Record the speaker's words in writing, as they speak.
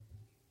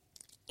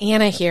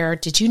Anna here.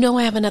 Did you know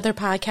I have another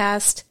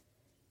podcast?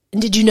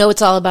 And did you know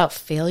it's all about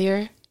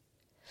failure?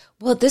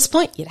 Well, at this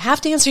point, you'd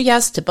have to answer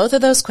yes to both of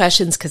those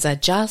questions because I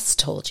just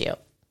told you.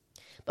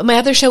 But my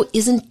other show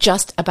isn't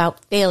just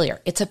about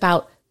failure. It's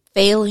about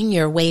failing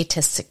your way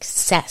to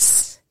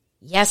success.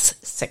 Yes,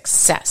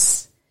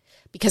 success.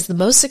 Because the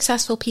most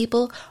successful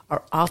people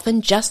are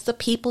often just the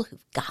people who've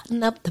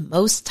gotten up the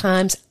most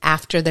times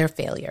after their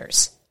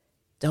failures.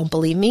 Don't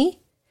believe me?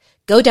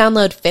 Go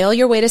download Fail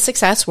Your Way to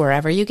Success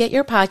wherever you get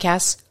your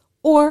podcasts,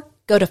 or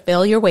go to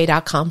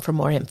failyourway.com for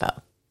more info.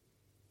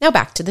 Now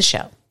back to the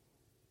show.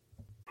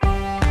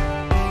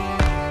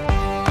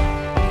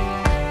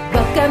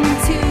 Welcome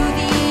to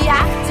the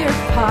after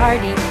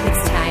party.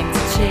 It's time to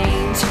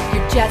change.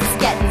 You're just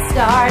getting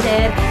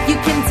started. You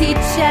can teach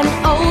an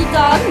old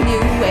dog new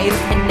ways,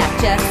 and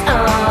not just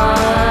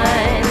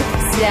on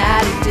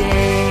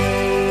Saturdays.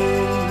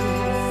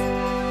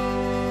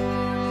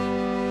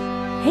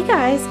 Hey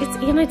guys, it's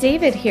Anna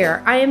David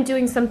here. I am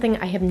doing something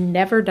I have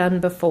never done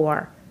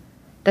before.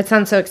 That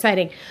sounds so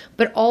exciting.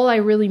 But all I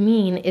really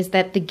mean is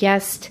that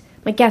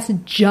my guest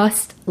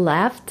just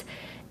left,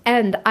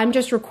 and I'm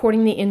just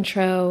recording the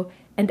intro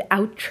and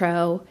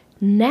outro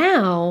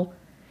now.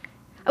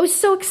 I was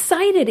so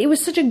excited. It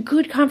was such a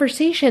good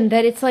conversation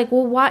that it's like,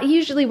 well,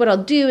 usually what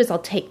I'll do is I'll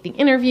take the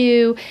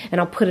interview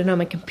and I'll put it on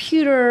my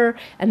computer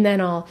and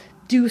then I'll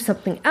do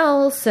something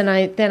else. And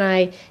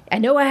I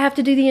know I have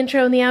to do the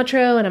intro and the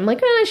outro, and I'm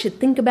like, I should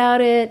think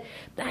about it.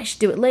 I should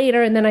do it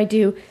later. And then I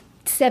do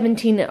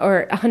 17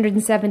 or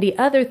 170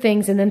 other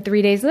things. And then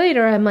 3 days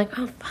later, I'm like,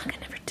 oh, fuck, I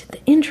never did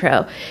the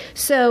intro.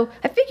 So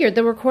I figured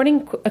the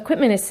recording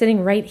equipment is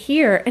sitting right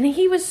here. And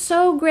he was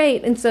so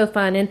great and so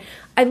fun. And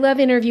I love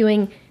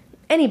interviewing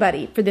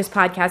anybody for this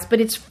podcast,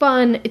 but it's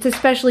fun. It's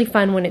especially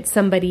fun when it's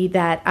somebody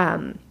that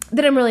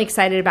that I'm really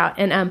excited about.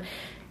 And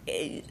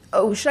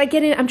should I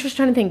get in? I'm just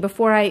trying to think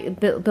before I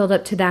build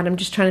up to that. I'm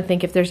just trying to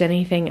think if there's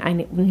anything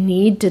I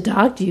need to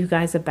talk to you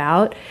guys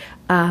about.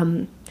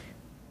 Well,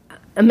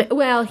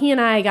 he and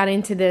I got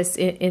into this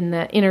in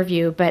the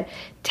interview, but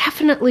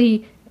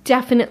definitely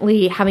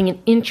having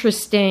an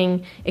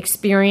interesting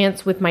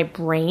experience with my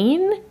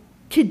brain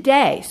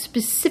today,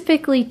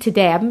 specifically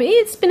today.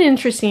 It's been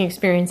interesting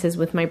experiences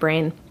with my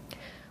brain,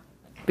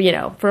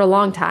 for a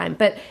long time,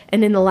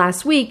 and in the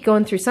last week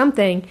going through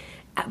something,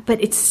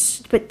 but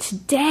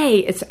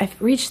today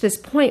I've reached this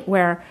point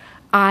where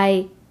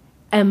I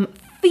am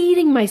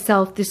feeding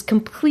myself this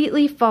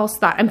completely false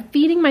thought. I'm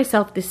feeding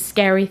myself this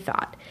scary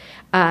thought,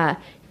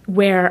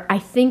 where I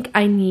think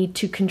I need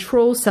to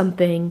control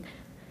something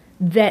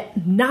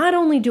that not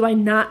only do I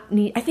not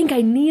need, I think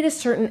I need a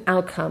certain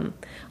outcome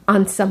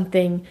on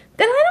something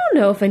that I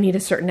don't know if I need a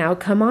certain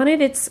outcome on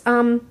it. It's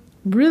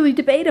really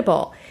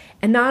debatable.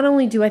 And not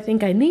only do I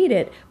think I need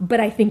it, but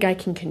I think I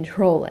can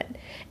control it.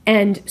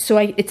 And so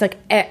it's like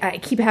I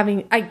keep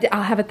having,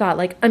 I'll have a thought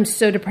like, I'm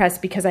so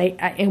depressed because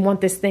I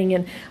want this thing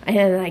and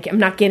I'm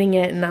not getting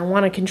it and I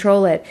want to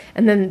control it.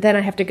 And then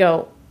I have to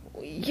go,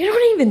 you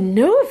don't even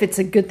know if it's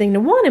a good thing to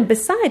want. And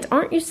besides,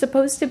 aren't you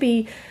supposed to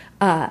be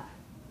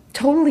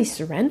totally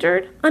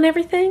surrendered on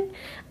everything?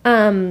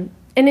 And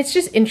it's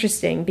just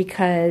interesting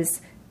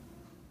because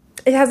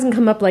it hasn't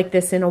come up like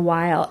this in a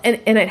while. And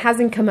it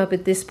hasn't come up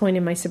at this point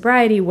in my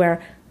sobriety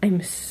where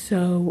I'm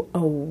so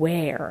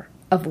aware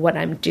of what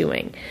I'm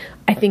doing.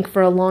 I think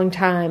for a long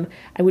time,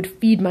 I would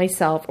feed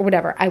myself or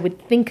whatever. I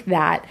would think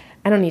that,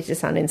 I don't need to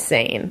sound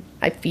insane.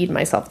 I feed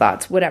myself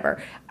thoughts,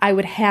 whatever. I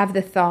would have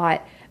the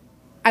thought,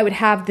 I would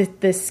have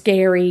the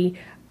scary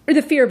or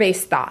the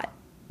fear-based thought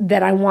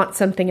that I want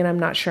something and I'm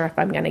not sure if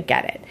I'm going to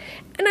get it.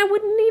 And I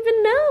wouldn't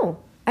even know.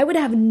 I would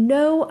have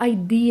no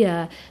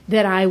idea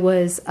that I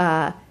was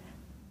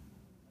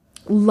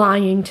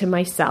lying to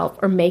myself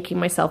or making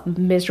myself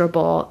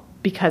miserable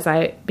because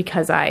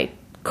I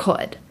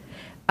could.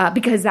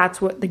 Because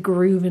that's what the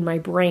groove in my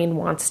brain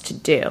wants to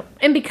do.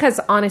 And because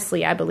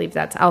honestly, I believe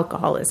that's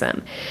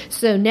alcoholism.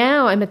 So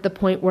now I'm at the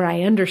point where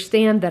I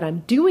understand that I'm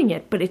doing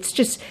it, but it's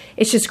just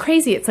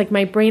crazy. It's like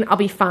my brain, I'll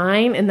be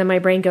fine. And then my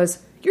brain goes,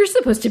 you're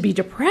supposed to be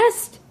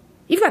depressed.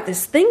 You've got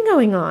this thing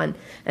going on.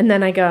 And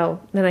then I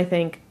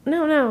think,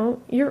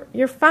 no,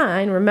 you're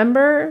fine.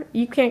 Remember,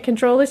 you can't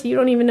control this. You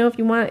don't even know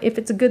if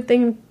it's a good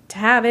thing to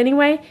have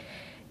anyway.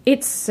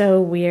 It's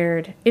so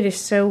weird. It is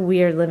so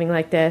weird living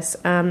like this.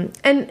 And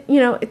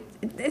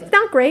it's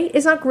not great.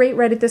 It's not great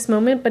right at this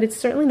moment, but it's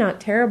certainly not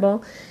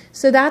terrible.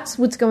 So that's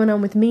what's going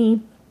on with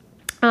me.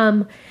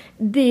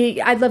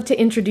 I'd love to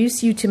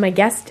introduce you to my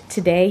guest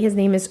today. His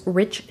name is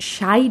Rich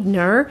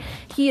Scheidner.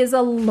 He is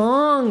a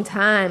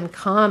long-time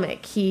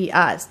comic. He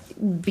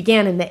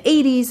began in the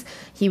 80s.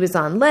 He was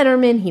on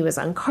Letterman. He was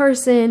on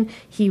Carson.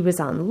 He was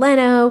on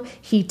Leno.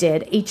 He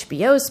did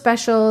HBO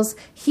specials.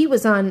 He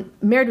was on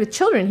Married with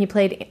Children. He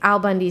played Al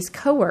Bundy's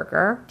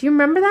coworker. Do you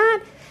remember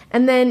that?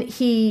 And then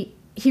he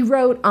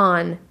wrote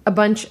on a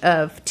bunch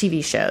of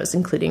TV shows,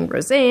 including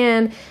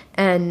Roseanne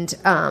and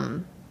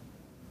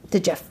the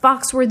Jeff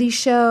Foxworthy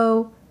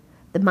Show,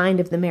 The Mind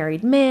of the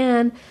Married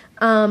Man.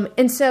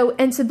 And so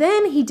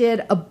then he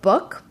did a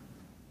book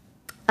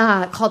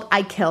called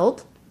I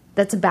Killed.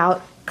 that's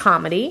about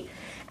comedy.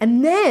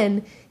 And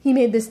then he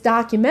made this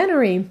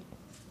documentary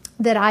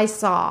that I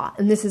saw,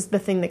 and this is the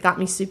thing that got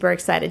me super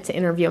excited to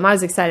interview him. I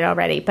was excited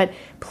already, but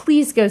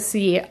please go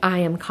see I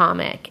Am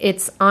Comic.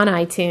 It's on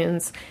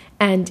iTunes,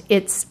 and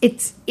it's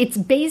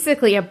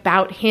basically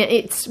about him.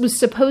 It was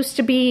supposed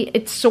to be,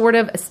 it's sort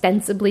of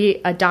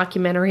ostensibly a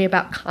documentary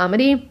about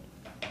comedy,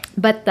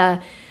 but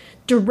the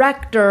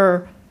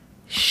director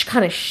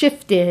kind of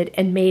shifted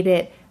and made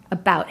it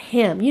about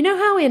him. You know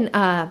how in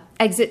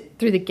Exit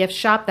Through the Gift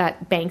Shop,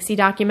 that Banksy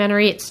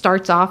documentary, it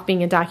starts off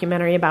being a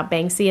documentary about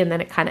Banksy and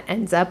then it kind of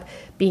ends up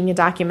being a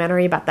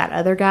documentary about that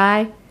other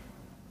guy?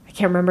 I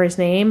can't remember his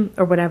name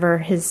or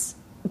whatever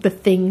the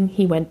thing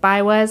he went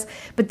by was.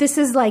 But this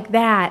is like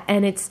that,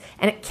 and it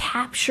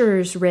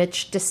captures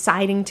Rich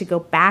deciding to go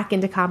back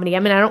into comedy. I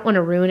mean, I don't want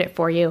to ruin it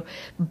for you,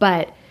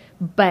 but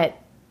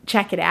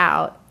check it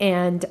out.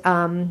 And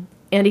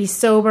he's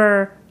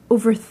sober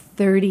over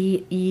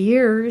 30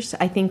 years.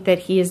 I think that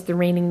he is the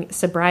reigning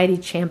sobriety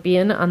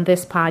champion on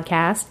this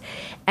podcast.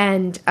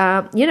 And,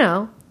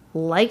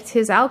 liked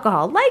his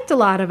alcohol, liked a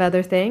lot of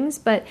other things,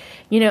 but,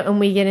 and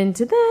we get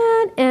into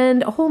that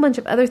and a whole bunch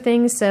of other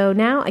things. So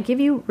now I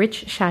give you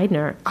Rich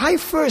Scheidner. I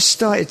first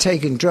started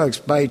taking drugs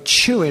by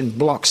chewing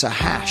blocks of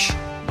hash.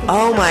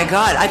 Oh my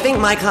God. I think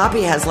my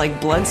copy has like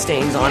blood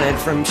stains on it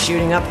from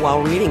shooting up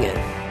while reading it.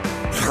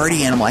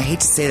 Party animal. I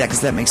hate to say that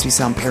because that makes me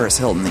sound Paris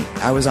Hilton-y.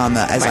 I was on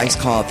the, as I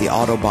call it, the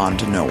Autobahn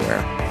to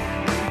nowhere.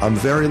 I'm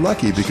very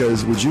lucky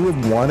because would you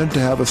have wanted to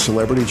have a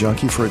celebrity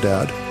junkie for a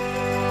dad?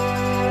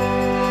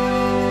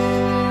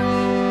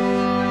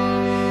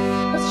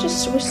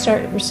 We'll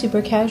start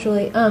super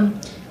casually.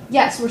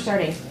 Yes, we're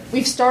starting.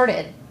 We've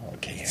started.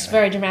 Okay. It's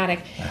very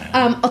dramatic.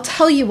 I'll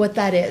tell you what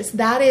that is.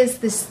 That is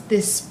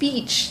this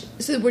speech.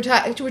 So we're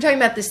talking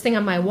about this thing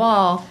on my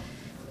wall.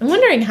 I'm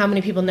wondering how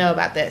many people know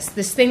about this.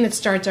 This thing that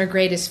starts, our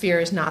greatest fear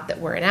is not that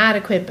we're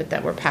inadequate, but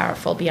that we're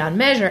powerful beyond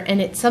measure. And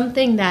it's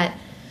something that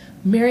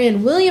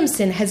Marianne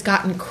Williamson has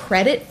gotten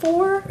credit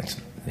for.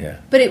 Yeah.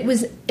 But it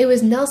was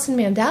Nelson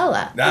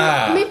Mandela.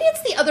 Ah. Maybe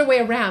it's the other way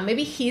around.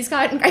 Maybe he's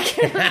gotten. I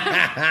can't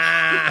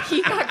remember.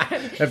 He got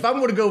credit. If I'm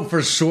going to go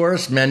for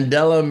source,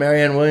 Mandela,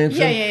 Marianne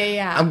Williamson.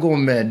 Yeah. I'm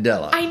going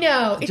Mandela. I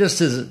know.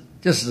 Just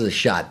as a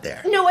shot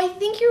there. No, I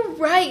think you're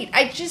right.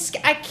 I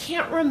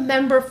can't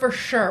remember for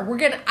sure.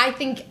 I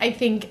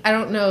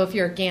don't know if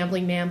you're a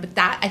gambling man, but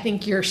I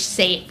think you're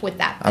safe with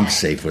that bet. I'm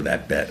safe with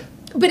that bet.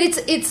 But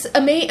it's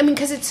amazing. I mean,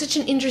 because it's such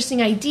an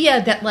interesting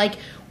idea that like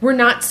we're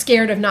not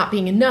scared of not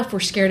being enough. We're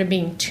scared of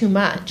being too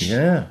much.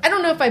 Yeah. I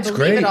don't know if I believe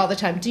great. it all the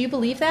time. Do you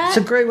believe that? It's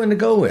a great one to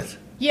go with.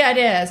 Yeah, it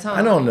is. Huh?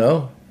 I don't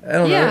know.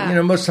 Yeah.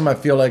 know. Most of the time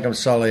I feel like I'm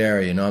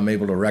Salieri. I'm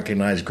able to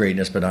recognize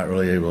greatness, but not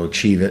really able to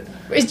achieve it.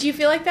 Do you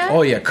feel like that?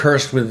 Oh yeah,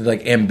 cursed with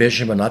like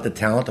ambition, but not the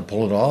talent to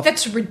pull it off.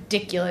 That's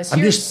ridiculous.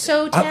 You're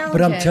so talented.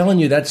 But I'm telling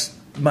you, that's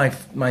my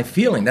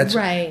feeling. That's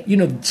right.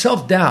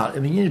 Self-doubt. I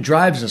mean, it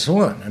drives us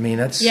on. I mean,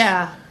 that's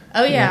yeah.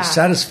 Oh yeah.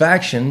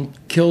 Satisfaction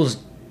kills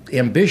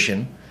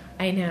ambition.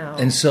 I know.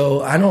 And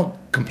so I don't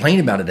complain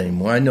about it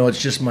anymore. I know it's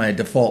just my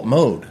default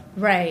mode.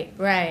 Right.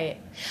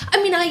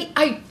 I mean,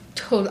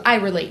 I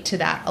relate to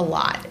that a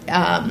lot.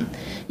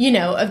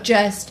 Of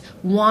just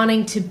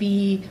wanting to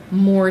be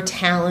more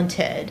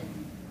talented.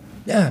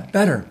 Yeah,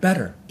 better.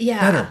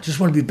 Yeah. Better. Just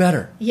want to be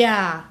better.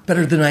 Yeah.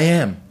 Better than I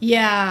am.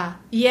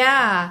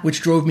 Yeah. Which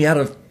drove me out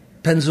of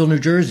Pennsville, New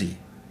Jersey.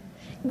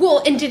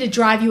 Well, and did it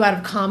drive you out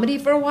of comedy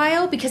for a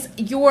while? Because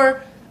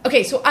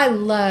okay, so I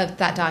loved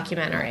that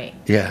documentary.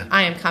 Yeah.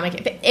 I Am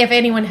Comic. If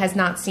anyone has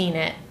not seen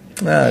it.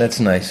 That's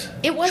nice.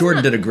 It was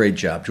Jordan did a great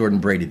job. Jordan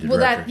Brady did.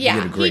 Well, he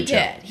did a great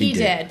job. He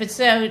did. But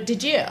so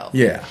did you.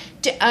 Yeah.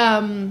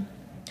 I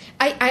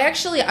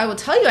will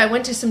tell you, I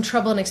went to some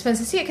trouble and expense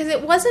to see it because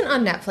it wasn't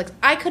on Netflix.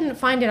 I couldn't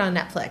find it on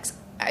Netflix.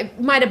 I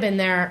might have been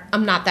there.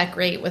 I'm not that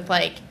great with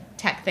like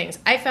tech things.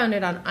 I found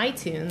it on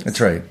iTunes. That's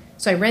right.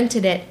 So I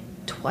rented it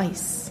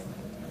twice.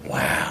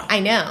 Wow. I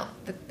know.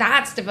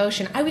 That's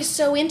devotion. I was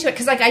so into it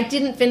because like I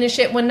didn't finish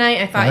it one night.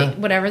 I thought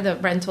whatever the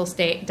rental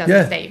doesn't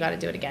stay, you got to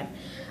do it again.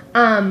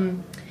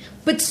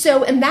 But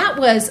so, and that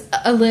was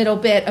a little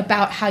bit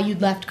about how you'd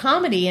left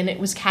comedy and it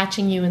was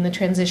catching you in the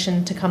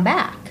transition to come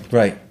back.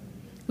 Right.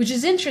 Which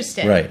is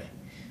interesting. Right.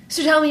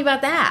 So tell me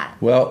about that.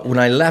 Well, when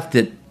I left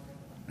it,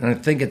 and I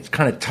think it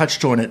kind of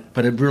touched on it,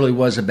 but it really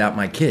was about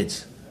my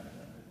kids.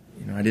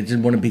 I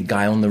didn't want to be a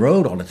guy on the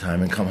road all the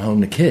time and come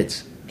home to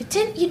kids.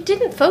 You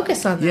didn't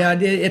focus on that. Yeah,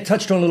 it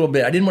touched on a little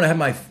bit. I didn't want to have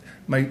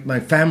my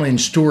family in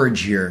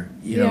storage here,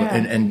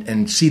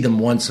 and see them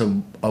once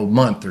a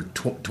month or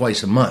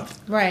twice a month.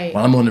 Right.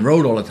 While I'm on the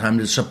road all the time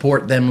to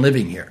support them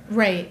living here.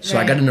 Right. So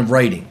I got into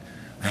writing.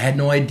 I had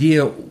no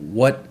idea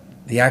what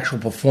the actual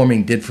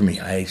performing did for me.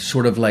 I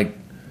sort of like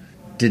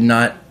did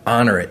not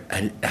honor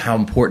it, how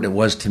important it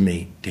was to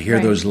me to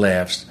hear those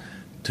laughs,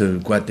 to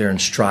go out there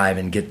and strive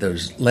and get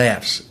those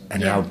laughs,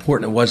 and how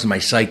important it was to my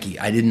psyche.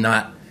 I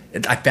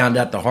found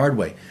out the hard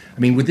way. I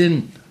mean,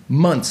 within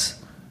months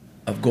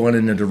of going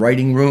into the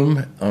writing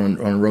room on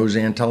a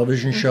Roseanne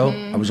television show,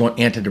 I was on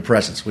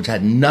antidepressants, which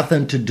had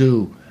nothing to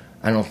do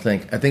I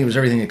think it was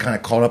everything that kind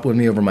of caught up with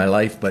me over my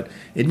life, but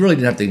it really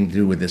didn't have anything to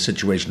do with the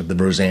situation of the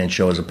Roseanne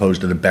show as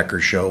opposed to the Becker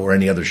show or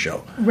any other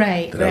show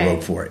Right. that I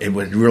wrote for. It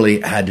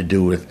really had to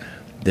do with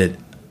that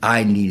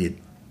I needed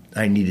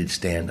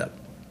stand-up.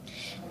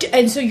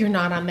 And so you're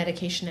not on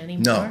medication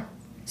anymore? No.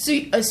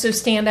 So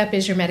stand-up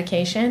is your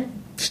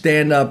medication?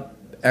 Stand-up,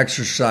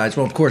 exercise.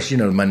 Well, of course,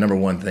 my number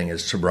one thing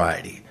is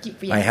sobriety.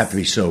 Yes. I have to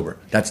be sober.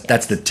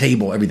 That's the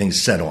table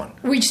everything's set on.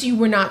 Which you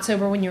were not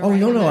sober when you were Oh,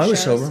 writing no, those I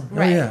was shows? sober.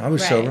 Right. Oh, yeah, I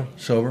was right.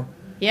 sober.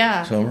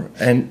 Yeah. Sober.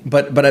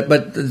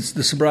 But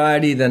the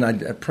sobriety,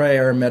 then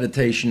prayer,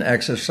 meditation,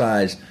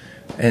 exercise,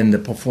 and the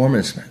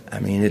performance. I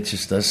mean, it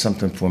just does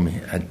something for me.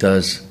 It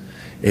does.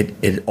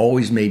 It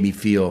always made me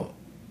feel.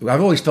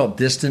 I've always felt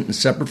distant and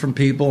separate from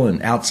people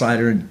and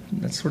outsider and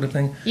that sort of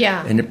thing.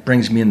 Yeah. And it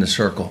brings me in the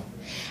circle.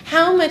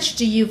 How much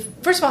do you...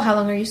 First of all, how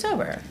long are you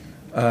sober?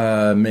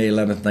 May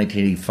 11th,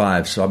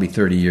 1985, so I'll be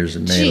 30 years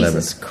in May 11th.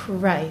 Jesus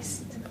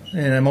Christ.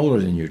 And I'm older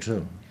than you,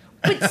 too.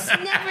 But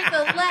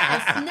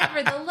nevertheless,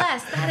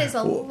 that is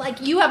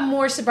you have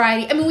more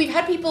sobriety. I mean, we've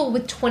had people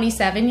with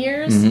 27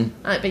 years,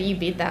 but you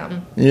beat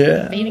them.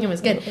 Yeah. Beating them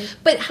was good.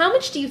 But how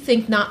much do you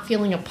think not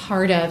feeling a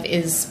part of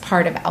is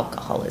part of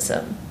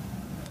alcoholism?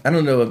 I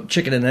don't know,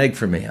 chicken and egg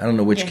for me. I don't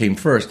know which came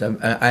first.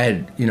 I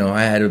had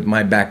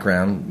my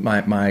background,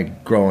 my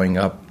growing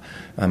up.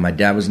 My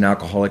dad was an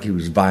alcoholic. He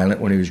was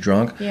violent when he was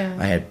drunk. Yeah.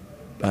 I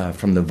had,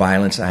 from the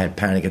violence, I had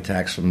panic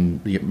attacks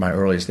from my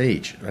earliest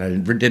age. I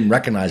didn't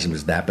recognize them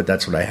as that, but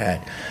that's what I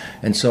had.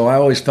 And so I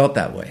always felt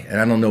that way. And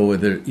I don't know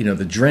whether,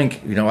 the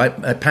drink,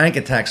 panic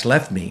attacks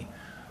left me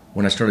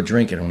when I started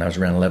drinking when I was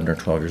around 11 or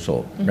 12 years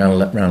old, around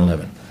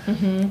 11.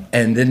 Mm-hmm.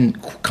 And didn't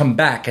come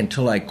back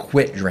until I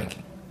quit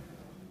drinking.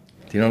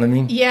 Do you know what I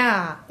mean?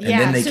 Yeah, and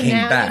then they so came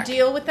now back. You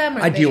deal with them?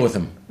 I deal with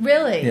them.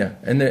 Really? Yeah,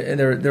 and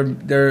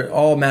they're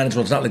all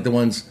manageable. It's not like the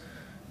ones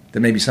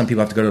that maybe some people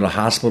have to go to the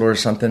hospital or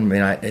something. I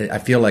mean, I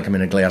feel like I'm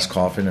in a glass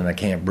coffin and I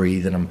can't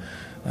breathe and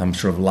I'm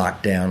sort of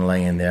locked down,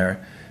 laying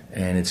there,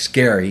 and it's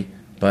scary.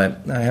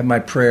 But I have my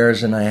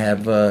prayers and I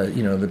have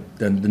the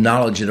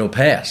knowledge it'll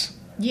pass.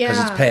 Yeah,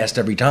 because it's passed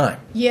every time.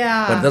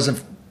 Yeah, but it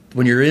doesn't.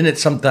 When you're in it,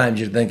 sometimes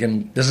you're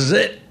thinking, "This is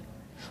it."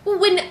 Well,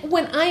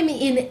 when I'm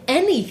in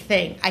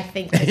anything, I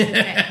think that's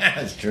okay.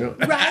 That's true.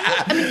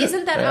 Right? I mean,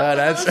 isn't that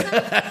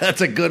alcoholism?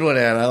 That's a good one,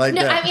 Ann. I like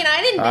that. I mean,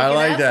 I didn't make I it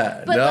like up,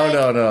 that. but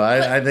No.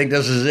 I think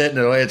this is it, and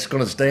the way it's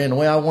going to stay, and the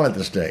way I want it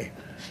to stay.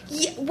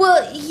 Yeah,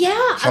 well,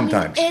 yeah.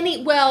 Sometimes. I mean,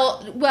 If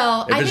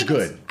I it's think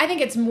good. I think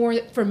it's more,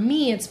 for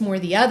me, it's more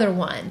the other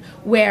one,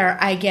 where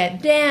I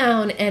get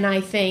down and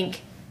I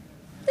think,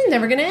 it's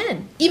never going to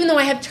end. Even though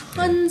I have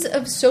tons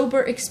of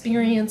sober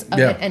experience of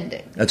it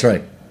ending. That's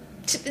right.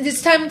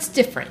 This time it's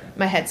different,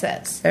 my head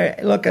says. Hey,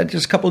 look,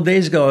 just a couple of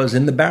days ago, I was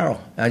in the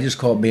barrel. I just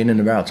call it being in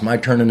the barrel. It's my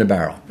turn in the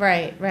barrel.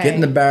 Right. Get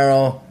in the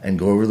barrel and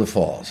go over the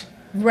falls.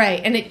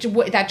 Right, and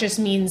that just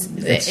means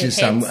It's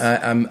just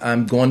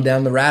I'm going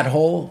down the rat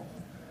hole,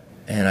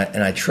 and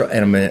I try,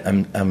 and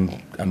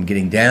I'm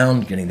getting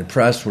down, getting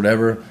depressed,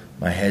 whatever.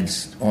 My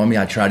head's on me.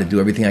 I try to do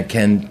everything I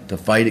can to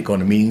fight it, go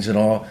to meetings and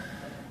all.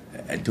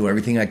 I do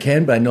everything I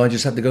can, but I know I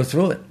just have to go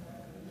through it.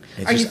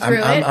 Are you through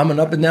it? I'm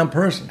an up and down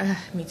person.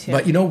 Me too.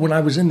 But when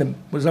I was on the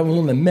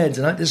meds,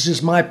 and this is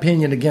just my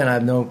opinion again.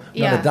 I'm not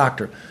a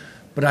doctor,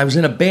 but I was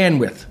in a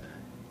bandwidth.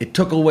 It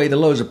took away the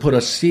lows. It put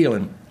a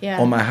ceiling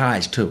on my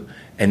highs too,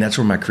 and that's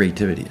where my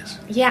creativity is.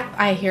 Yeah,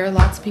 I hear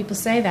lots of people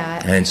say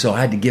that. And so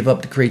I had to give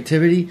up the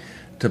creativity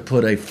to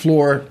put a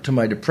floor to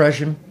my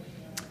depression,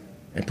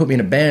 and put me in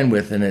a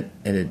bandwidth. And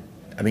it.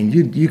 I mean,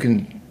 you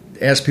can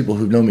ask people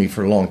who've known me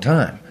for a long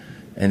time.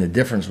 And the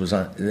difference was,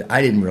 I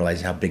didn't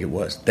realize how big it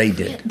was. They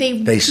did.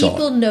 They saw it.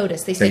 People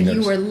noticed. They said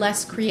you were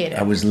less creative.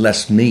 I was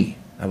less me.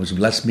 I was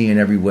less me in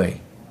every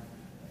way.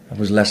 I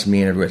was less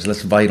me in every way. I was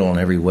less vital in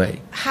every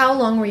way. How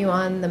long were you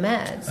on the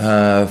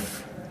meds?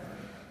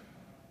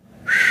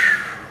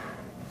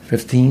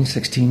 15,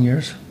 16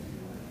 years.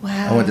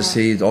 Wow. I went to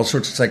see all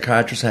sorts of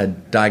psychiatrists. I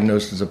had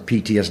diagnoses of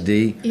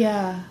PTSD,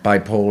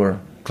 bipolar,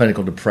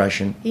 clinical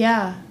depression.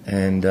 Yeah.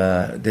 And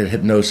did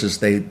hypnosis.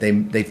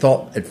 They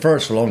thought at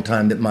first for a long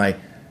time that my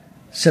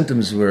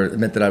symptoms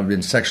meant that I'd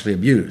been sexually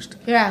abused.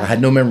 Yeah. I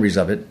had no memories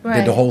of it. Right.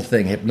 Did the whole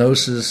thing,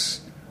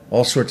 hypnosis,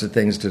 all sorts of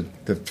things to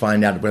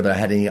find out whether I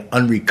had any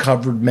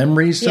unrecovered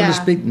memories, so to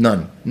speak.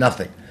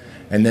 Nothing.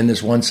 And then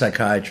this one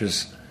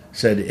psychiatrist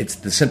said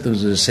the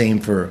symptoms are the same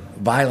for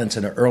violence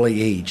at an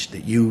early age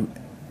that you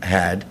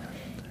had,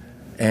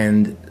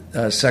 and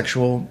the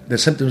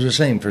symptoms are the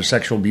same for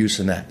sexual abuse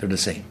and that. They're the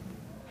same.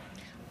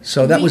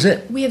 So that was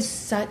it.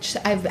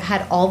 I've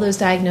had all those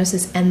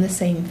diagnoses and the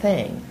same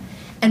thing,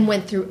 and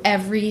went through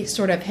every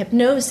sort of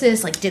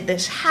hypnosis, like, did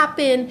this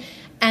happen?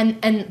 And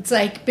it's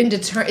like been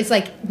determined. It's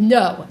like,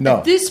 no.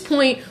 At this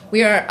point,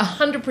 we are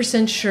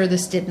 100% sure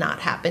this did not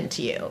happen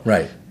to you.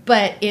 Right.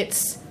 But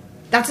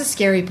that's a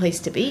scary place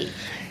to be.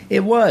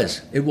 It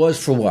was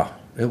for a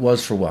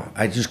while.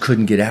 I just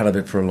couldn't get out of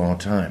it for a long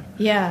time.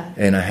 Yeah.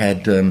 And I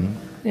had,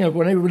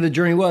 whatever the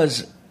journey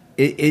was,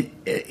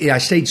 I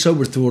stayed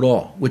sober through it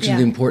all, which is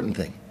the important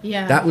thing.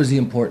 Yeah. That was the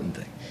important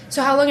thing.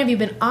 So how long have you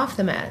been off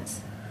the meds?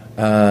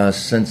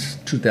 Since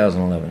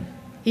 2011.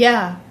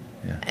 Yeah.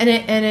 Yeah. And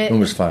it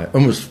Almost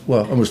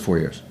 4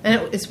 years.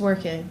 and it's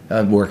working.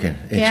 I'm working.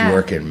 It's Yeah.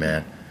 working,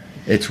 man.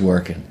 It's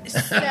working. So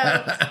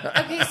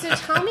okay, so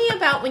tell me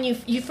about when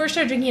you first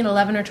started drinking at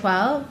 11 or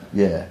 12,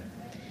 Yeah.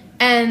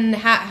 and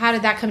how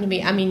did that come to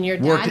be? I mean, your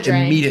dad Worked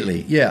drank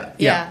immediately. Yeah.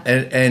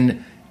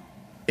 And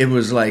it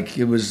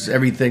was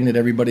everything that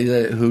everybody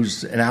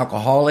who's an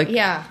alcoholic,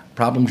 Yeah.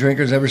 problem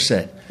drinkers ever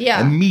said.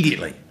 Yeah.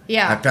 Immediately.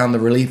 Yeah. I found the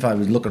relief I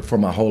was looking for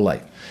my whole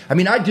life. I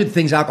mean, I did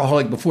things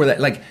alcoholic before that.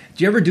 Like,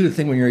 do you ever do the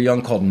thing when you're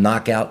young called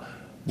knockout?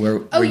 Where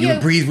you yeah.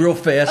 would breathe real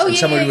fast and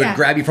somebody would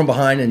grab you from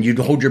behind and you'd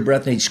hold your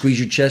breath and they'd squeeze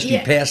your chest and Yeah.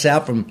 you'd pass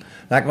out from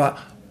back.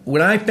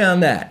 When I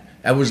found that,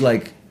 I was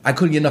like, I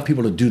couldn't get enough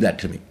people to do that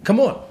to me.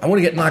 Come on, I want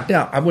to get knocked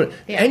out.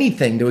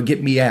 Anything that would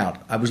get me out.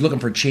 I was looking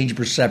for a change of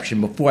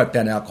perception before I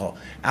found alcohol.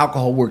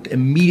 Alcohol worked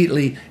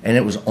immediately and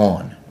it was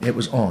on. It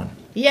was on.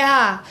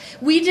 Yeah,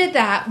 we did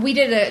that. We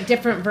did a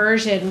different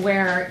version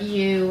where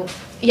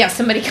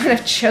somebody kind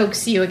of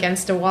chokes you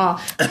against a wall.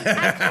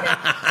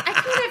 I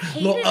kind of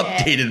hated Little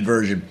updated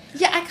version.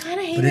 Yeah, I kind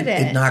of But hated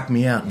it knocked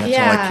me out, and that's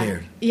all I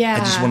cared. Yeah. I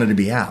just wanted to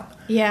be out.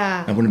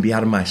 Yeah. I wanted to be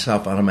out of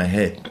myself, out of my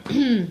head.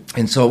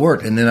 And so it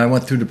worked. And then I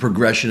went through the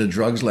progression of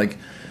drugs like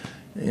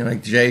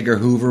J. Edgar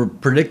Hoover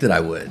predicted I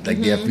would. Like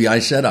the FBI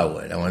said I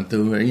would. I went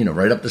through,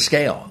 right up the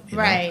scale.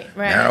 Right.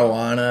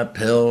 Marijuana,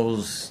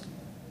 pills,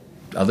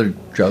 other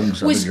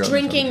drugs. Was other drugs,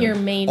 drinking other your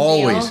drugs. main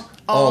Always. deal?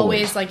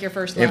 Always like your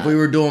first love? If we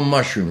were doing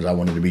mushrooms, I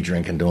wanted to be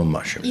doing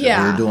mushrooms. Yeah.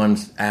 If we were doing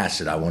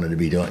acid, I wanted to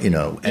be doing,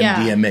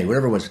 MDMA,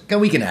 whatever it was.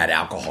 We can add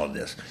alcohol to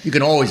this. You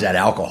can always add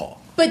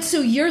alcohol. But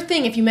so your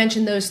thing, if you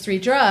mentioned those three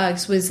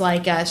drugs, was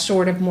like a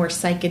sort of more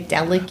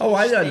psychedelic. Oh,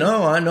 I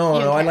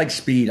know. I like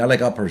speed. I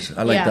like uppers.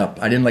 I liked up.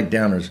 I didn't like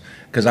downers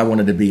because I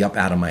wanted to be up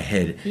out of my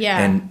head. Yeah.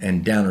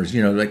 And downers,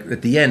 like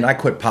at the end, I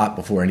quit pot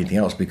before anything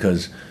else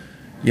because,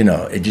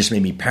 it just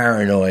made me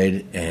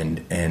paranoid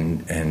and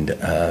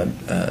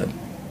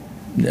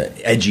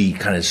edgy,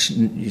 kind of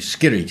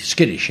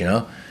skittish,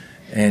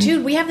 And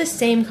Dude, we have the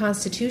same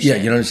constitution. yeah,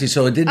 you know, see,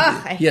 so it didn't.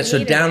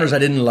 So downers it. I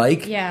didn't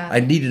like. Yeah. I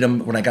needed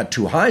them when I got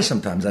too high.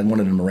 Sometimes I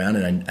wanted them around,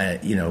 and I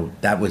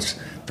that was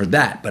for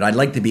that. But I'd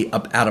like to be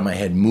up out of my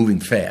head, moving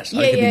fast. I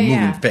like to be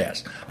moving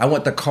fast. I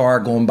want the car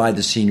going by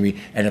the scenery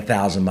at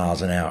 1,000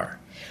 miles an hour.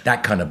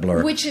 That kind of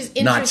blur, Which is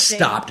interesting. Not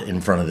stopped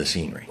in front of the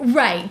scenery.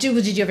 Right.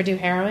 Did you ever do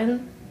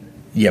heroin?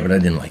 Yeah, but I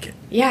didn't like it.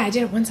 Yeah, I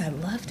did it once. I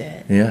loved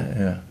it.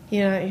 Yeah.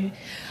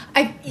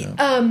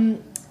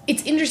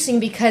 It's interesting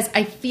because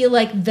I feel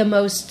like the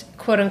most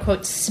quote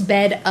unquote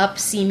sped up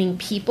seeming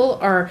people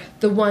are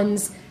the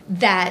ones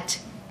that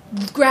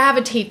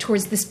gravitate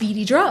towards the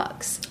speedy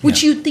drugs,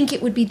 which you'd think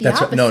it would be the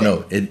opposite.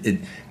 No, it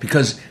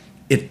because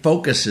it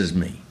focuses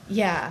me.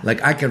 Yeah.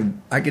 Like I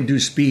could do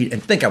speed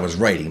and think I was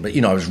writing, but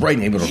I was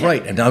able to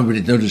write, and I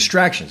would no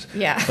distractions.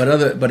 Yeah.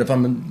 But if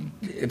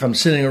I'm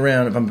sitting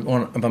around, if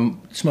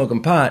I'm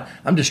smoking pot,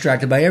 I'm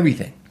distracted by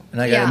everything,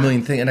 and I got a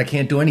million things, and I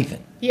can't do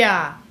anything.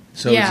 Yeah.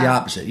 So it's the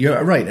opposite.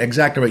 You're right,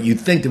 exactly right. You'd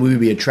think that we would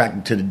be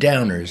attracted to the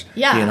downers,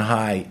 being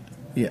high,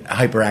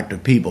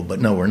 hyperactive people, but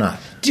no, we're not.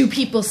 Do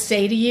people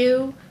say to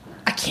you,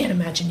 "I can't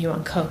imagine you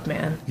on coke,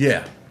 man"?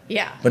 Yeah.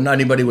 Yeah. But not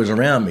anybody was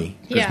around me.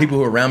 Because people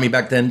who were around me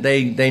back then,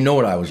 they know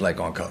what I was like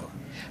on coke.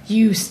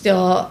 You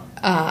still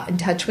in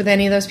touch with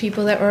any of those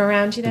people that were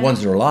around you then? The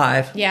ones that are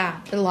alive.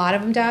 Yeah. Did a lot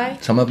of them die?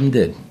 Some of them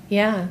did.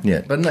 Yeah.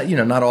 Yeah, but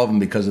not all of them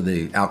because of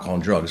the alcohol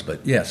and drugs,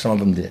 but yeah, some of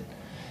them did.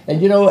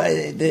 And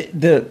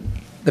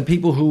the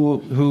people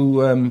who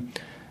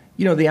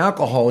the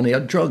alcohol and the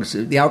drugs,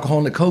 the alcohol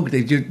and the coke,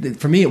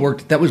 for me it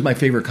worked. That was my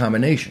favorite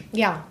combination.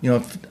 Yeah.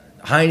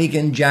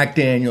 Heineken, Jack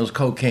Daniels,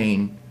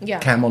 cocaine, Yeah.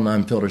 Camel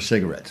non-filter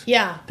cigarettes.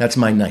 Yeah. That's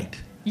my night.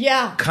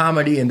 Yeah.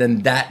 Comedy, and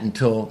then that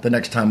until the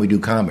next time we do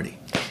comedy.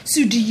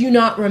 So do you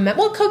not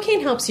remember? Well, cocaine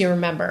helps you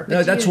remember.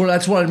 No, that's one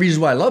of the reasons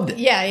why I loved it.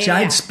 Yeah. See,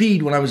 I had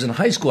speed when I was in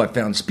high school. I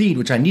found speed,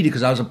 which I needed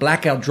because I was a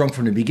blackout drunk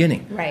from the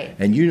beginning. Right.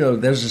 And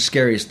there's the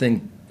scariest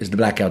thing is the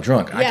blackout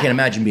drunk. I can't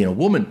imagine being a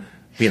woman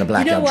being a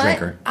blackout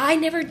drinker. I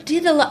never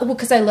did a lot. Well,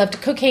 because I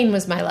loved cocaine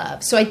was my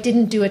love, so I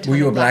didn't do a ton. Were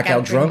you of a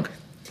blackout drunk?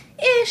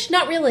 Ish,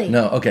 not really.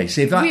 No, okay.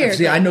 See,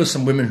 I know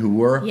some women who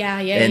were.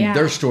 And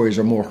their stories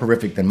are more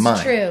horrific than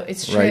mine.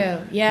 It's true. Right?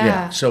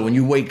 Yeah. So when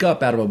you wake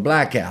up out of a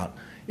blackout,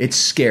 it's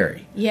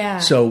scary. Yeah.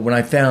 So when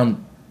I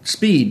found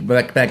speed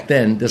back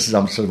then,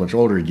 I'm so much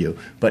older than you,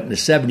 but in the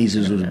 70s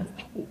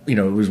it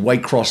was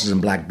white crosses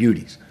and black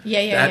beauties.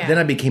 Yeah. Then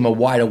I became a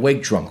wide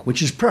awake drunk,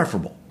 which is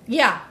preferable.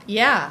 Yeah.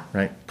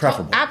 Right.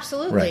 Preferable. Oh,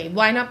 absolutely. Right.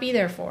 Why not be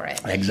there for it?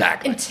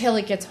 Exactly. Until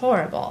it gets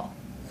horrible.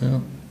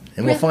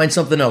 And we'll find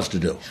something else to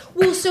do.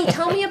 Well, so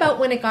tell me about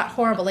when it got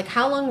horrible. Like,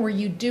 how long were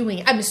you doing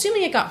it? I'm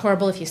assuming it got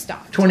horrible if you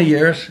stopped. 20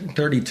 years,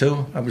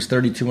 32. I was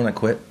 32 when I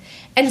quit.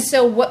 And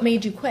so what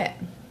made you quit?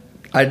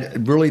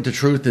 The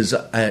truth is,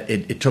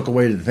 it took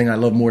away the thing I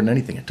love more than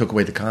anything. It took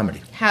away the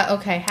comedy. How?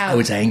 I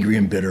was angry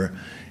and bitter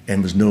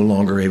and was no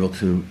longer able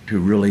to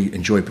really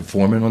enjoy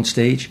performing on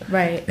stage.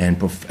 Right.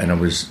 And I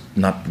was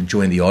not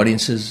enjoying the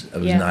audiences. I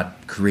was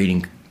not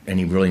creating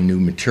any really new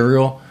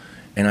material.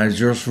 And I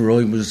just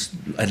really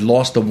I'd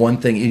lost the one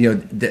thing,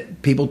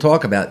 that people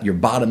talk about. Your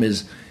bottom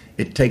is,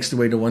 it takes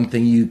away the one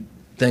thing you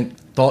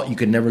thought you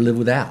could never live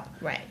without.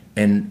 Right.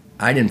 And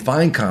I didn't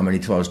find comedy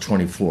till I was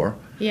 24.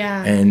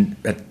 Yeah. And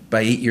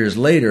by 8 years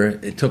later,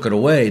 it took it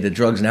away. The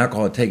drugs and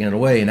alcohol had taken it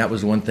away, and that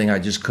was the one thing I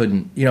just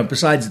couldn't.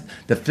 Besides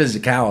the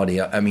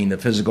physicality, the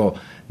physical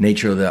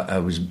nature of I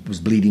was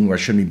bleeding where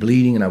I shouldn't be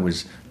bleeding, and I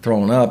was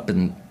throwing up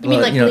and You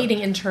mean like bleeding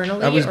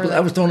internally? I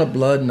was throwing up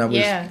blood, and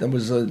there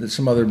was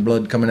some other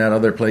blood coming out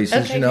other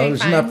places. Okay, it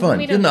was fine. not fun.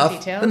 We don't Enough. need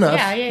details.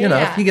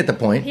 Yeah. You get the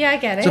point. Yeah, I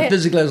get it. So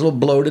physically, I was a little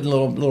bloated, and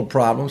little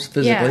problems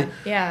physically.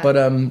 Yeah.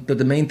 But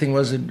the main thing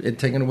was it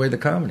taking away the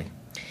comedy.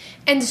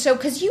 And so,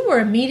 because you were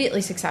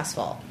immediately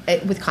successful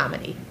with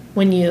comedy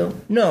when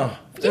you... No.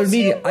 Yes,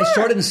 you were. I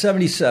started in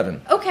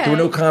 77. Okay. There were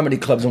no comedy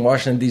clubs in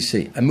Washington,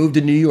 D.C. I moved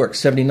to New York,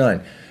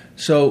 79.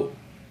 So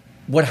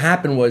what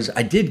happened was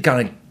I did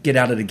kind of get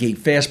out of the gate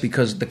fast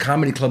because the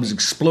comedy clubs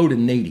exploded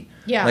in 80.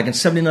 Yeah. Like in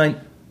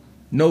 79,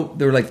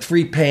 there were like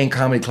 3 paying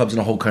comedy clubs in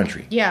the whole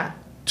country. Yeah.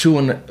 2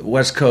 on the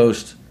West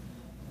Coast,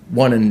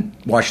 1 in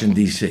Washington,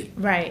 D.C.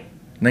 Right.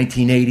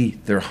 1980,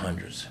 there are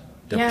hundreds.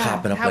 They're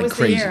popping up How like was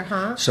crazy. The year,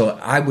 huh? So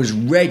I was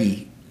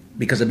ready,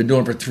 because I've been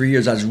doing it for 3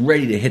 years, I was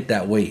ready to hit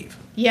that wave.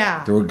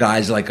 Yeah. There were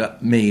guys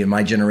like me in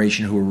my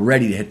generation who were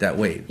ready to hit that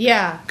wave.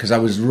 Yeah. Because I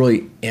was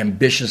really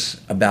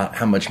ambitious about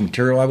how much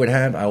material I would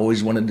have. I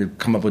always wanted to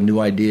come up with new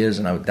ideas,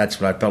 and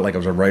that's what I felt like. I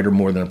was a writer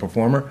more than a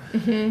performer.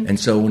 Mm-hmm. And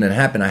so when it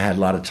happened, I had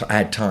I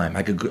had time.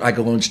 I could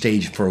go on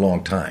stage for a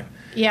long time.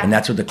 Yeah. And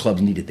that's what the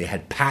clubs needed. They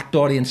had packed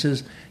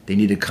audiences. They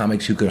needed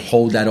comics who could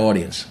hold that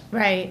audience.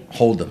 Right.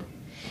 Hold them.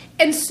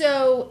 And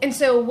so,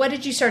 what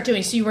did you start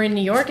doing? So you were in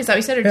New York, is that what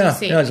you said, or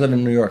DC? Yeah, I was living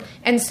in New York.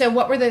 And so,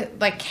 what were the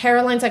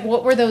Caroline's?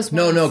 What were those?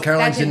 No, ones?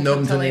 Caroline's That didn't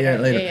open until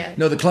later. Yeah.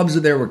 No, the clubs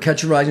that there were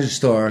Catch a Rising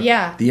Star,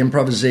 the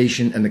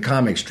Improvisation, and the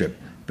Comic Strip.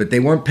 But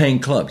they weren't paying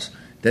clubs.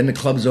 Then the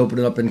clubs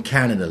opened up in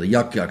Canada, the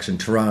Yuck Yucks in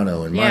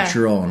Toronto, and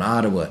Montreal, and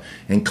Ottawa,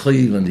 and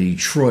Cleveland, and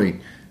Detroit,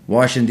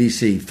 Washington,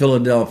 D.C.,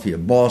 Philadelphia,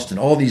 Boston.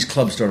 All these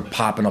clubs started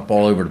popping up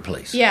all over the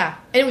place. Yeah.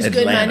 And it was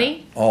Atlanta. good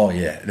money? Oh,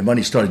 yeah. The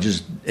money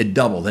started it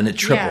doubled, then it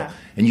tripled. Yeah.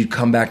 And you'd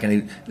come back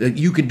and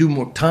you could do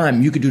more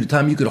time. You could do the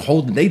time. You could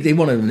hold them. They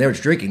wanted them there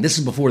drinking. This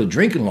is before the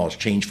drinking laws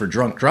changed for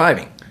drunk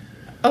driving.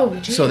 Oh,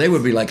 geez. So they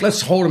would be like, let's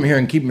hold them here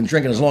and keep them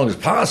drinking as long as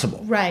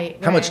possible. Right.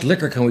 How much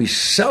liquor can we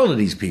sell to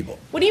these people?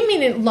 What do you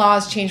mean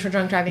laws changed for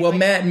drunk driving? Well,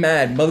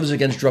 Mad, Mothers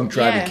Against Drunk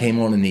Driving came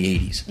on in the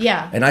 80s.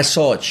 Yeah. And I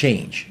saw it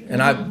change.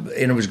 And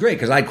it was great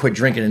because I quit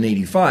drinking in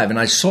 85 and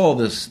I saw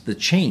the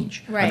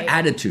change of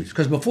attitudes.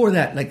 Because before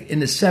that, like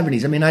in the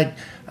 70s,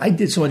 I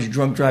did so much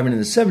drunk driving in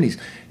the 70s.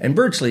 And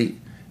virtually,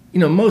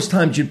 most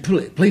times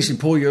police would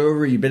pull you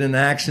over, you've been in an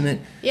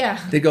accident.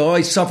 Yeah. They go,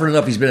 he's suffered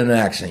enough, he's been in an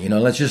accident.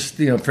 Let's just,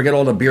 forget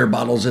all the beer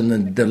bottles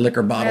and the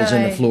liquor bottles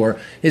in the floor.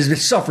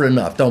 He's suffered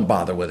enough, don't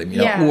bother with him.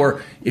 Yeah.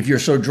 Or if you're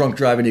so drunk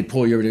driving, they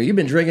pull you over. You've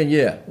been drinking?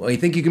 Yeah. Well, you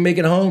think you can make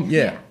it home?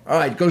 Yeah. All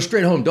right, go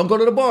straight home. Don't go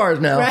to the bars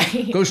now.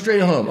 Right. Go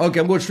straight home.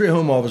 Okay, I'm going straight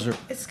home, officer.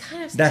 It's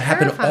kind of that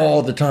terrifying. happened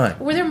all the time.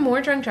 Were there more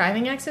drunk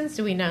driving accidents?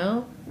 Do we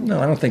know? No,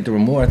 I don't think there were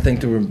more. I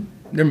think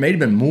there may have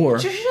been more.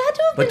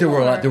 But there were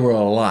a lot. There were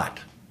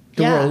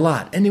a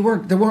lot, and they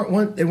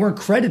weren't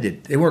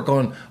credited. They weren't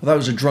going, "Oh, that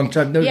was a drunk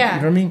drive." No, you know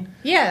what I mean?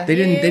 Yeah. They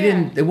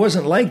didn't. It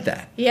wasn't like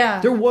that.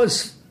 Yeah. There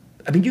was.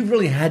 You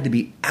really had to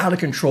be out of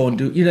control and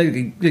do.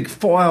 You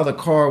fall out of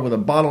the car with a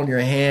bottle in your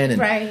hand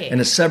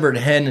and a severed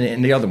head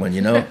in the other one.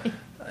 You know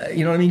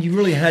what I mean? You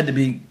really had to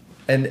be.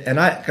 And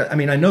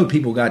I know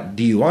people got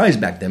DUIs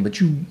back then,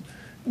 but you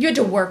had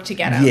to work to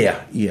get out.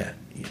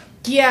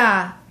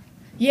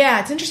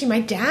 Yeah, it's interesting. My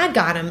dad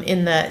got him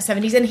in the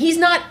 70s, and he's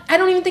not, I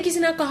don't even think he's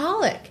an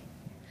alcoholic.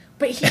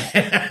 But he,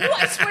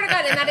 I swear to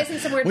God, and that isn't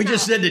somewhere. We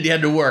just said that he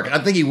had to work. I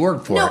think he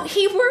worked for it. No,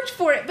 he worked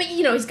for it, but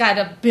he's got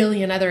a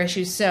billion other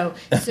issues, so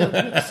who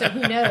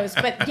knows?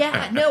 But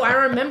I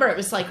remember it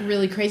was like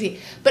really crazy.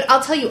 But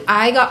I'll tell you,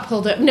 I got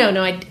pulled up.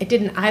 No, I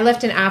didn't. I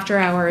left in after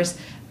hours.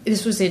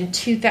 This was in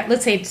 2000.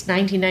 Let's say it's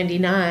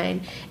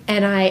 1999,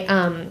 and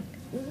I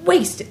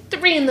wasted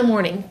 3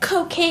 a.m,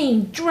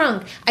 cocaine,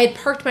 drunk. I had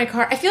parked my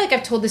car. I feel like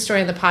I've told this story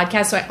on the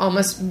podcast, so I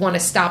almost want to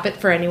stop it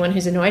for anyone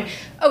who's annoyed.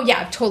 Oh yeah,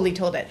 I've totally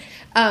told it.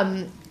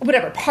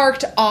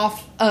 Parked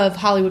off of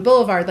Hollywood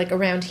Boulevard, like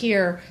around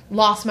here,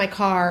 lost my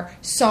car,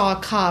 saw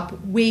a cop,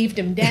 waved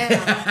him down,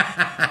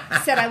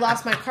 said, "I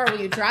lost my car, will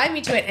you drive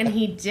me to it?" And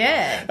he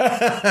did. He's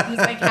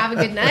like, "Have a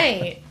good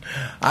night."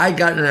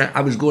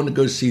 I was going to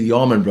go see the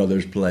Allman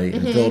Brothers play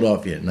in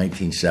Philadelphia in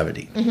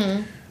 1970.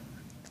 Mm-hmm.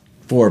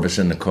 4 of us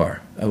in the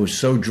car. I was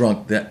so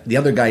drunk that the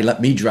other guy let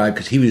me drive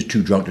because he was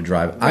too drunk to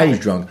drive. Right. I was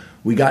drunk.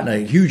 We got in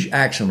a huge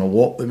accident on the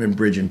Walt Whitman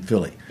Bridge in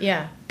Philly.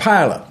 Yeah.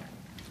 Pile up.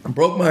 I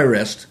broke my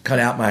wrist, cut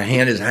out, my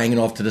hand is hanging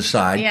off to the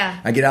side. Yeah.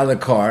 I get out of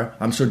the car.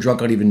 I'm so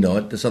drunk I don't even know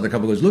it. This other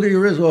couple goes, "Look at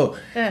your wrist." Oh.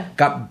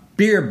 Got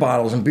beer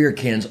bottles and beer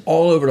cans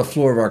all over the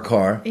floor of our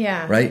car.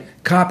 Yeah. Right?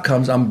 Cop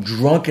comes. I'm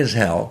drunk as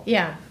hell.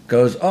 Yeah.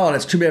 Goes, "Oh,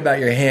 that's too bad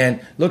about your hand."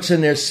 Looks in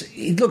there.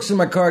 He looks in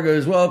my car,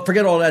 goes, "Well,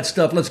 forget all that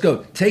stuff. Let's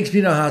go." Takes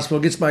me to the hospital,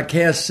 gets my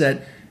cast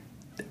set.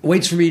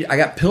 waits for me. I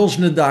got pills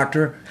from the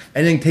doctor,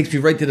 and then takes me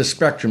right to the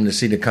Spectrum to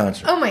see the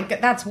concert. Oh my God,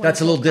 that's wonderful.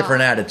 That's a little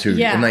different attitude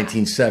Yeah. in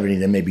 1970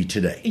 than maybe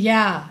today.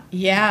 Yeah,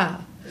 yeah.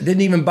 It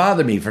didn't even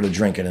bother me for the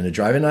drinking and the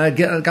driving. I'd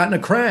got in a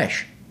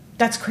crash.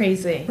 That's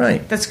crazy.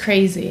 Right. That's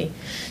crazy.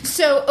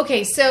 So,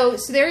 okay, so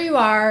there you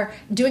are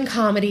doing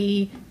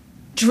comedy,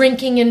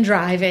 drinking and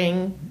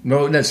driving.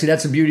 No, see,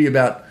 that's the beauty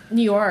about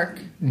New York.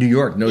 New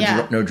York. No,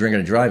 Yeah. no drinking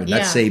and driving.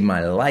 That Yeah. saved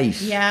my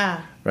life. Yeah.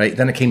 Right.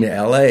 Then I came to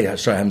LA. I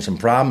started having some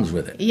problems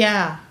with it.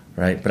 Yeah.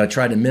 Right. But I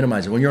tried to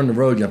minimize it. When you're on the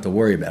road, you have to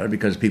worry about it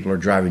because people are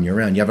driving you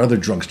around. You have other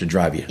drunks to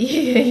drive you.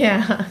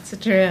 Yeah, that's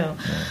true.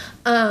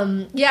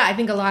 I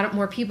think a lot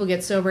more people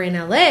get sober in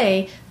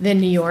LA than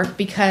New York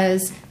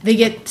because they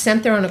get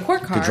sent there on a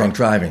court card. The drunk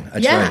driving.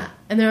 That's right.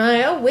 And they're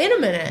like, oh, wait a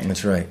minute.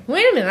 That's right.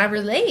 Wait a minute, I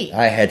relate.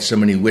 I had so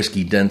many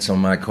whiskey dents on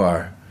my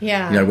car.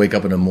 Yeah. You know, I'd wake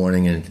up in the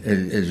morning and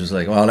it was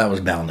like, well, that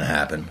was bound to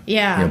happen.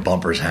 Yeah. You know,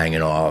 bumpers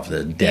hanging off,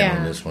 the dent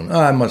on this one. Oh,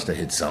 I must have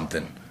hit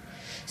something.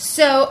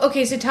 So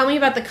tell me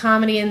about the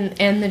comedy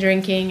and the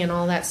drinking and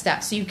all that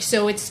stuff.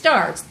 So it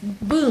starts,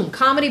 boom,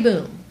 comedy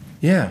boom.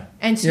 Yeah.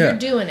 And so you're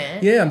doing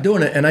it. Yeah, I'm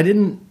doing it. And I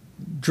didn't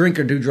drink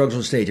or do drugs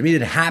on stage. I mean,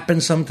 it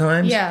happens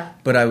sometimes. Yeah.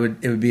 But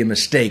it would be a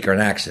mistake or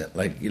an accident.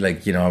 Like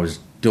you know, I was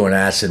doing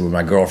acid with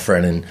my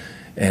girlfriend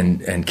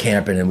and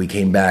camping, and we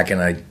came back,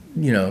 and I,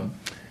 you know,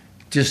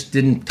 just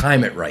didn't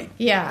time it right.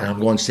 Yeah. And I'm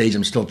going on stage,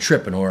 I'm still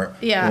tripping. Or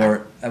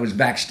I was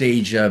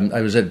backstage,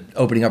 I was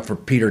opening up for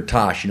Peter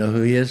Tosh. You know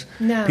who he is?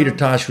 No. Peter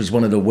Tosh was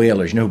one of the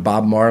Wailers. You know who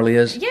Bob Marley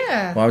is?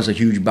 Yeah. Well, I was a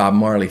huge Bob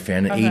Marley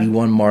fan. In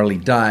 81, Marley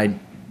died.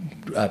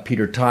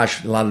 Peter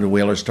Tosh, a lot of the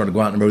Wailers started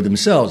going out on the road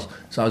themselves.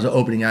 So I was an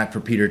opening act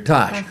for Peter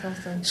Tosh. That's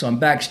awesome. So I'm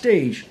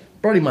backstage.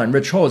 A buddy of mine,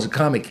 Rich Hall, is a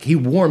comic. He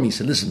warned me. He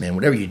said, listen, man,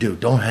 whatever you do,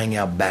 don't hang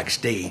out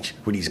backstage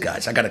with these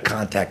guys. I got a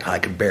contact. I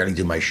can barely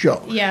do my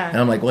show. Yeah. And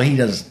I'm like, well, he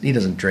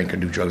doesn't drink or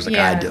do drugs like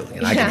I do.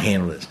 And I Yeah. can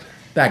handle this.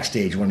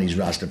 Backstage, one of these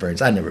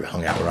Rastafarians. I never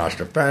hung out with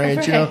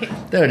Rastafarians, you Right. know.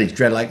 They're these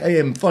dread like, hey,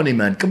 I'm funny,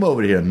 man. Come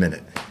over here a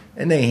minute.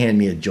 And they hand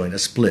me a joint, a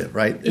split,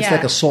 right? It's Yeah.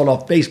 like a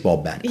sawed-off baseball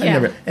bat.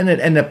 Yeah.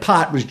 And the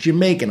pot was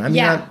Jamaican. I mean,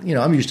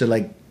 Yeah. I'm used to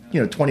like,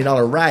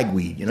 $20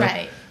 ragweed, you know.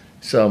 Right.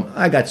 So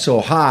I got so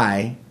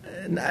high,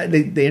 and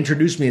they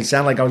introduced me. It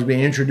sounded like I was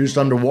being introduced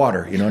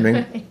underwater, you know what I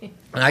mean?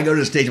 And I go to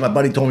the stage. My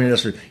buddy told me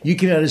this. You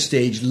came out of the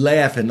stage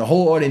laughing. The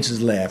whole audience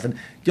is laughing.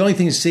 The only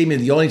thing that saved me,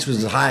 the audience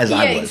was as high as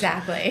I was.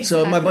 Exactly.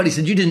 So my buddy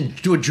said, you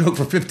didn't do a joke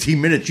for 15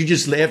 minutes. You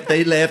just laughed.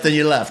 They laughed, and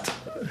you left.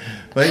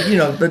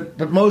 But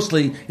but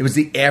mostly it was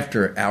the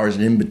after hours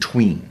and in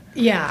between.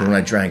 Yeah. When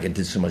I drank and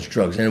did so much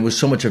drugs, and it was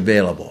so much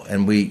available,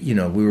 and we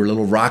were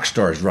little rock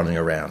stars running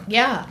around.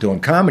 Yeah. Doing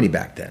comedy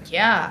back then.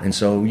 Yeah. And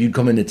so you'd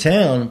come into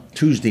town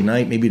Tuesday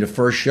night, maybe the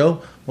first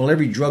show. Well,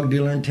 every drug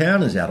dealer in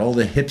town is out. All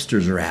the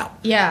hipsters are out.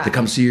 Yeah. To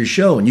come see your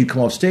show, and you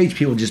come off stage,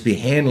 people would just be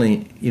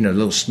handling,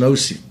 little snow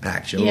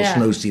packs, little Yeah.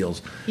 snow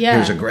seals. Yeah.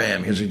 Here's a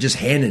gram. Just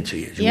hand it to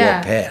you as you Yeah.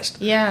 walk past.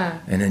 Yeah.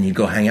 And then you'd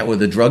go hang out with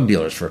the drug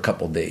dealers for a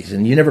couple of days,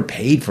 and you never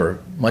paid for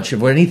much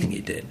of anything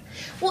you did.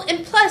 Well,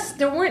 and plus,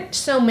 there weren't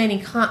so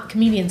many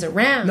comedians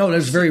around. No, that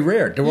was very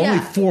rare. There were only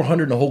Yeah.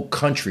 400 in the whole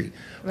country.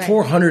 Right.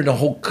 400 in the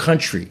whole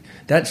country.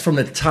 That's from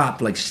the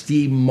top, like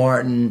Steve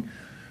Martin,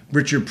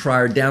 Richard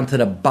Pryor, down to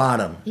the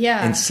bottom.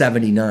 Yeah. In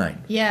 79.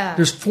 Yeah.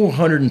 There's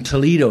 400 in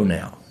Toledo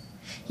now.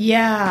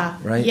 Yeah.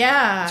 Right.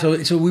 Yeah. So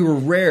we were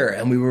rare,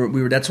 and we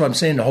were. That's what I'm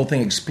saying. The whole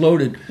thing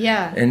exploded.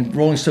 Yeah. And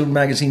Rolling Stone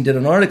magazine did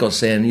an article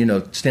saying,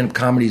 stand-up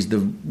comedy is the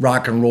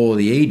rock and roll of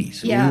the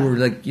 '80s. Yeah. We were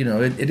like,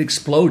 it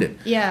exploded.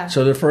 Yeah.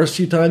 So the first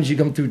few times you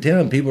come through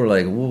town, people are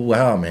like,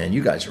 wow, man,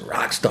 you guys are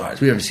rock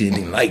stars. We haven't seen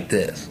anything like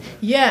this.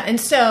 Yeah,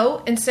 and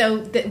so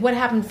what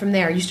happened from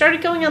there? You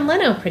started going on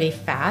Leno pretty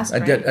fast.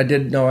 Right? I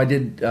did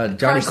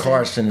Johnny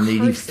Carson in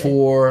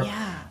 '84.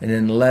 Yeah. And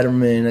then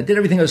Letterman. I did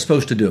everything I was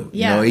supposed to do.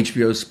 Yeah.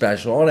 HBO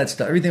special, all that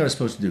stuff. Everything I was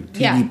supposed to do.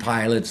 TV Yeah.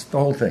 pilots, the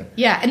whole thing.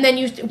 Yeah, and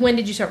then when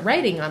did you start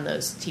writing on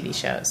those TV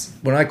shows?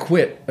 When I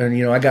quit,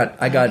 and I got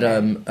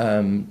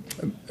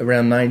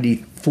around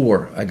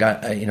 '94.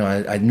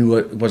 I knew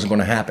it wasn't going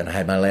to happen. I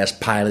had my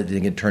last pilot,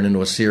 didn't get turned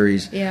into a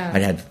series.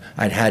 Yeah.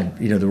 I'd had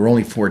there were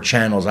only 4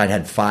 channels. I'd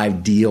had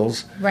 5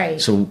 deals.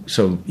 Right. So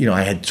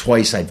I had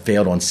twice I'd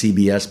failed on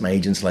CBS. My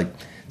agent's like,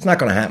 it's not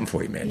going to happen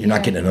for you, man. You're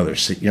not getting another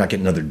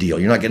deal.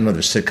 You're not getting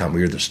another sitcom where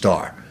you're the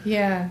star.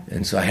 Yeah.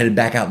 And so I headed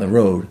back out on the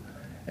road,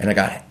 and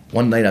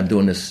one night I'm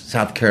doing this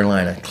South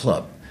Carolina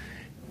club,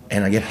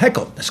 and I get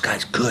heckled. This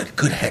guy's good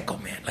heckle,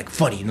 man. Like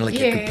funny, you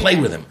can play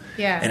with him.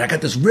 Yeah. And I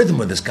got this rhythm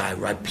with this guy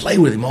where I play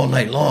with him all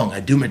night long. I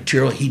do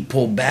material, he'd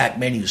pull back.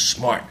 Man, he was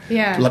smart.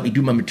 Yeah. To let me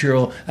do my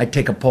material, I'd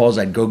take a pause,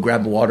 I'd go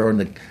grab water on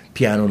the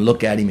piano and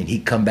look at him, and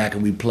he'd come back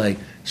and we'd play.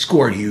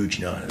 Scored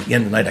huge, At the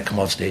end of the night, I come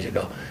off stage, I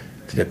go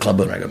to the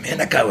club owner, I go, man,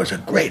 that guy was a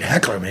great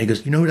heckler, man. He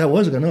goes, you know who that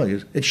was? I go, no. He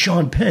goes, it's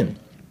Sean Penn.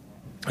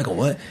 I go,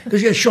 what? He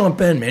goes, yeah, Sean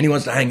Penn, man. He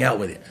wants to hang out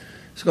with you.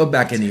 So go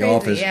back in the crazy,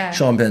 office. yeah.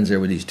 Sean Penn's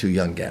there with these 2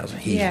 young gals.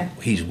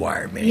 He's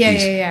wired, man.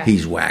 Yeah.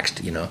 He's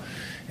waxed,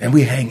 And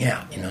we hang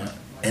out,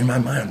 in my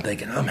mind, I'm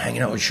thinking, I'm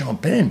hanging out with Sean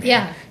Penn, man.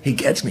 Yeah. He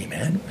gets me,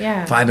 man.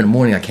 Yeah. 5 a.m,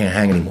 I can't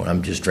hang anymore.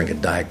 I'm just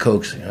drinking Diet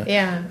Cokes, you know?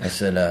 Yeah. I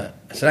said, I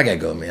gotta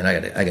go, man. I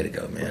gotta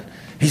go, man.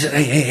 He said,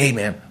 hey,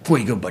 man, before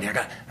you go, buddy,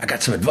 I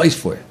got some advice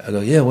for you. I go,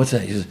 yeah, what's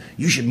that? He says,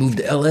 you should move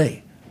to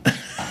L.A.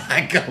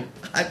 I go,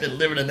 I've been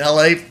living in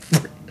L.A.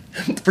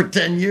 for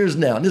 10 years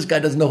now, and this guy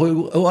doesn't know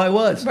who I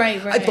was.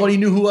 Right. I thought he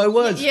knew who I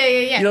was. Yeah.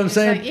 You know what I'm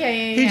saying? Like, yeah.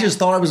 He just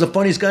thought I was the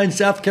funniest guy in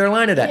South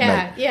Carolina that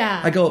night. Yeah.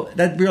 I go,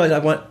 that realized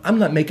I'm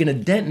not making a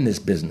dent in this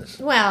business.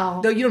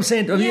 Well, No, you know what I'm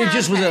saying? I mean, it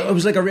just was it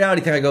was like a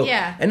reality thing. I go,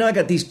 Yeah. and now I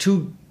got these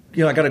two.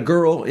 You know, I got a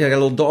girl. I got a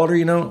little daughter.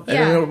 You know,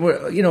 Yeah.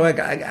 and, you know, I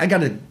got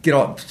to get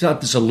off.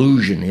 Stop this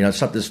illusion. You know,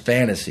 stop this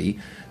fantasy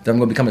that I'm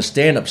going to become a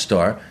stand-up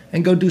star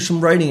and go do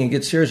some writing and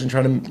get serious and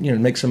try to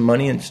make some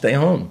money and stay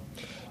home.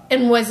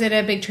 and was it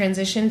a big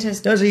transition to?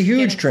 That was a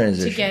huge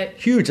transition. To get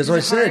Huge. That's what I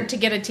was it hard said. to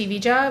get a TV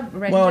job.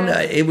 Well, no,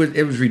 it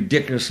was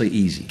ridiculously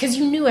easy. because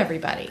you knew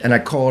everybody. And I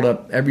called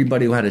up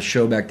everybody who had a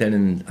show back then,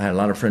 and I had a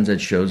lot of friends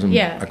at shows. And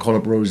Yeah. I called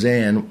up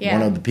Roseanne, Yeah.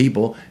 one of the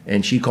people,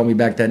 and she called me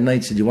back that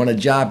night. Said, "You want a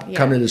job? Yeah.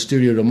 Come to the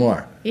studio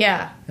tomorrow."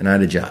 Yeah, And I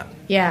had a job,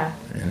 yeah,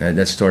 and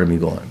that started me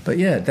going. But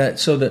yeah,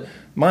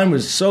 mine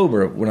was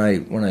sober when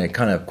I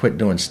kind of quit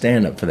doing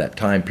stand up for that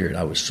time period.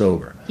 I was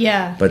sober.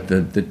 yeah. But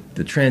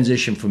the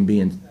transition from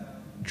being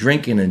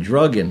drinking and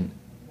drugging,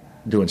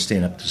 doing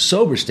stand up to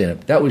sober stand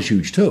up, that was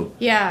huge too.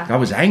 Yeah. I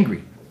was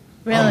angry.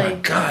 Really? Oh my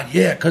God,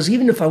 yeah. Because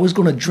even if I was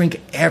going to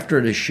drink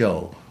after the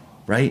show,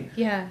 right?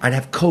 Yeah. I'd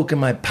have Coke in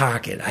my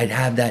pocket. I'd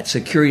have that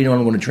security knowing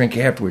I'm going to drink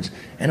afterwards.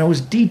 And I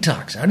was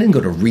detox. I didn't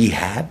go to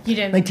rehab. You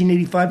didn't?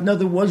 1985. No,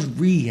 there was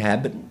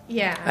rehab, but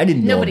Yeah. I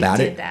didn't know Nobody about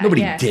did it. that.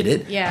 Nobody Yeah. did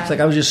it. Yeah. It's like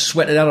I was just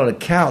sweating it out on a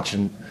couch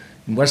in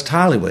West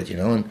Hollywood, you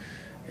know.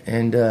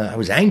 And I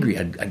was angry.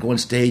 I'd go on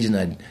stage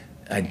and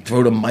I'd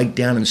throw the mic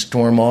down and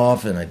storm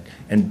off.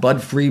 And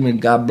Bud Friedman,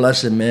 God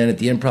bless him, man, at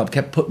the Improv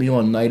kept putting me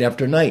on night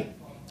after night.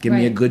 Give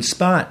me a Right. good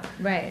spot.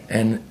 Right.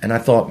 And I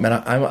thought, man,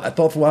 I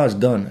thought for a while I was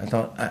done. I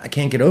thought, I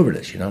can't get over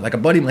this, you know. Like a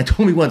buddy of mine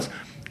told me once,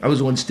 I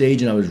was on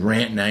stage and I was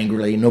ranting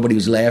angrily and nobody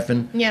was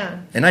laughing. Yeah.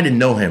 And I didn't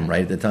know him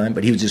right at the time,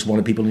 but he was just one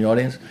of the people in the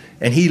audience.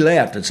 And he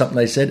laughed at something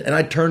I said, and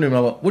I turned to him and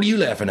I went, "What are you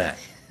laughing at?"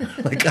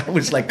 Like I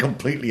was like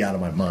completely out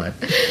of my mind.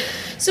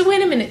 So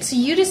wait a minute. So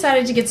you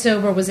decided to get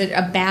sober. Was it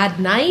a bad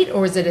night,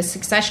 or was it a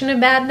succession of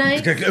bad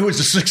nights? It was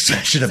a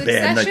succession of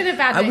bad nights. Succession of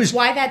bad nights.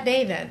 Why that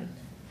day then?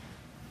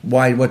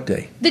 Why? What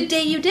day? The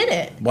day you did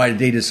it. Why did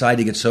they decide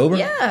to get sober?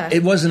 Yeah.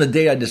 It wasn't a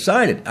day I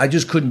decided. I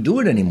just couldn't do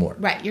it anymore.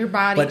 Right. Your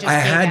body. But just I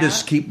had gave to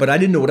out. keep. But I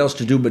didn't know what else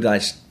to do. But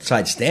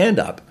besides stand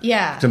up.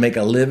 Yeah. To make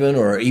a living,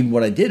 or even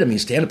what I did. I mean,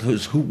 stand up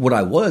was what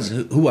I was.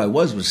 Who I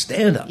was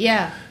stand up.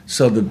 Yeah.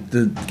 So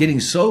the getting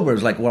sober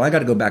was like, well, I got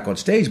to go back on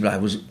stage, but I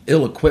was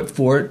ill equipped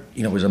for it.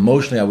 You know, it was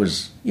emotionally. I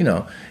was,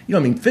 I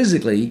mean,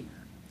 physically.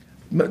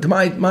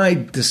 My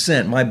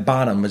descent, my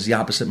bottom was the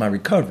opposite of my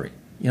recovery.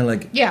 You know,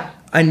 like Yeah.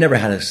 I never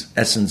had an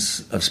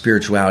essence of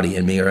spirituality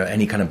in me or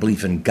any kind of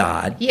belief in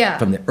God. Yeah.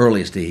 From the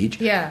earliest age.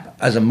 Yeah.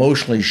 I was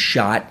emotionally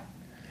shot,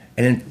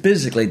 and then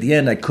physically, at the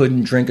end, I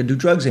couldn't drink or do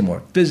drugs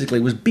anymore. Physically,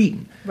 was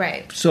beaten.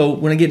 Right. So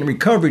when I get in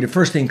recovery, the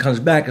first thing that comes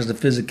back is the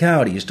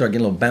physicality. You start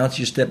getting a little bouncy,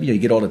 you step, you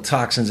get all the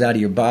toxins out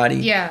of your body.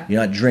 Yeah. You're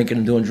not drinking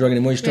and doing drug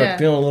anymore. You start Yeah.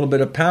 feeling a little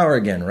bit of power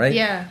again, right?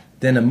 Yeah.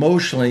 Then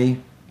emotionally,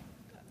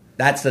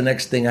 that's the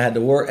next thing I had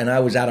to work, and I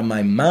was out of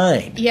my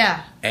mind.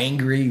 Yeah.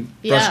 Angry,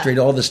 Yeah. frustrated,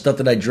 all the stuff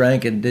that I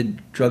drank and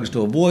did drugs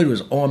to avoid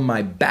was on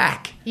my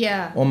back,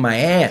 Yeah. on my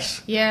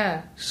ass.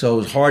 Yeah. So it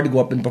was hard to go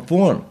up and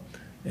perform.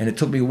 And it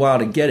took me a while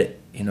to get it,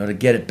 to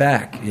get it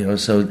back.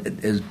 So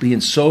as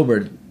being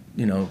sober,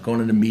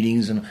 going into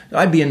meetings, and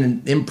I'd be in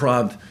an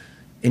improv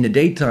in the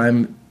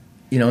daytime,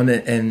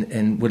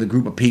 and with a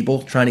group of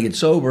people trying to get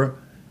sober,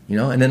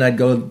 and then I'd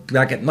go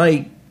back at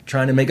night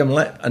trying to make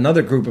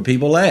another group of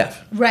people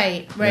laugh.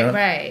 Right.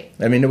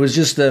 I mean, it was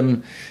just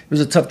it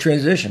was a tough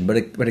transition, but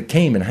it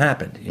came and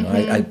happened.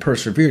 Mm-hmm. I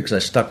persevered because I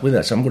stuck with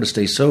it. So I'm going to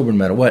stay sober no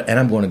matter what, and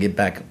I'm going to get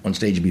back on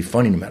stage and be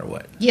funny no matter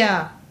what.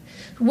 Yeah.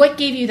 What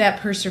gave you that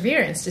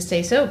perseverance to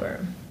stay sober?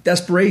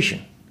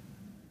 Desperation.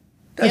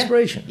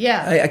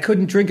 Yeah. I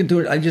couldn't drink and do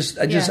it.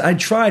 Yeah. I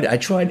tried. I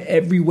tried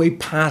every way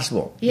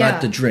possible Yeah.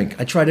 not to drink.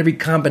 I tried every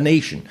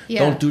combination. Yeah.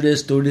 Don't do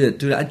this, do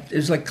that. It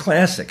was like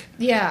classic.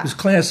 Yeah. It was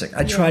classic.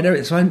 I tried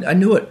everything. So I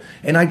knew it.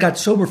 And I got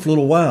sober for a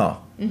little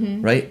while,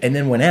 right? And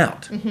then went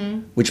out,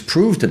 which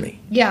proved to me.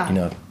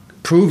 Yeah.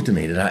 Proved to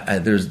me that I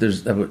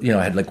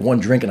had like one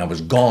drink and I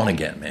was gone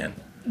again, man.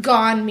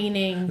 Gone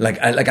meaning? It's like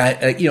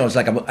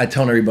I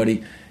telling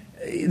everybody,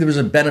 there was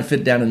a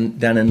benefit down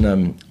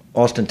in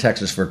Austin,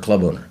 Texas, for a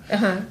club owner,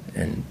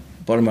 and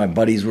one of my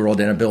buddies were all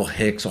down. Bill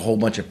Hicks, a whole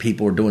bunch of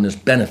people were doing this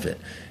benefit,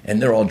 and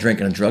they're all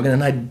drinking and drugging,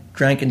 and I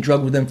drank and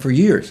drugged with them for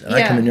years. And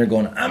I come in there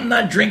going, I'm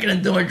not drinking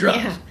and doing drugs.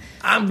 Yeah.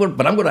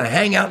 But I'm going to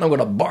hang out and I'm going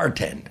to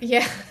bartend.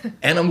 Yeah.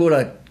 And I'm going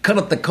to cut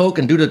up the Coke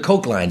and do the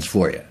Coke lines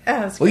for you.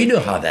 that's well, you crazy.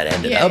 know how that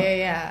ended Yeah, up.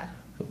 yeah.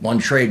 One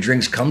tray of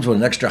drinks comes with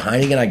an extra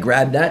Heineken. I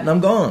grabbed that and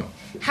I'm gone.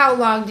 How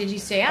long did you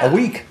stay out? A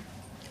week.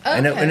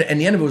 And Okay.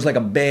 the end of it was like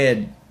a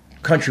bad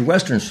country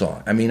western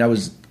song. I mean, I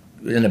was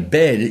in a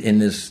bed in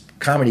this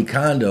comedy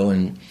condo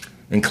in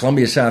in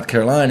Columbia, South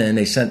Carolina, and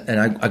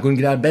I couldn't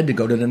get out of bed to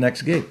go to the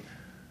next gig.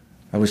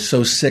 I was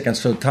so sick and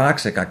so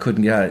toxic, I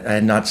couldn't get out. I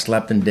had not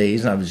slept in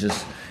days, and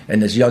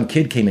and this young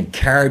kid came and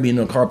carried me in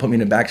the car, put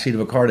me in the backseat of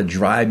a car to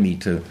drive me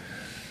to,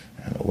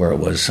 I don't know where it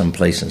was, some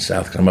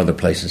other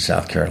place in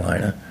South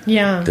Carolina.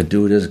 Yeah. To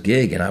do this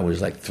gig, and I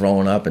was like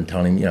throwing up and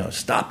telling him,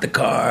 stop the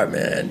car,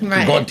 man. Right.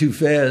 You're going too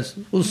fast.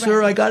 Well,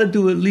 sir, I got to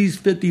do at least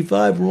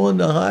 55. We're on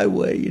the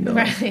highway,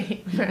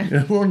 Right.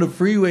 We're on the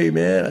freeway,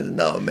 man. I said,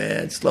 no,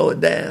 man, slow it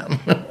down.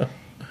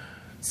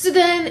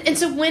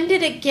 So when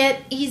did it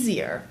get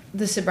easier,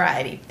 the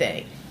sobriety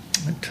thing?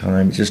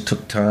 Time. It just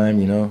took time,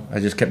 I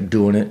just kept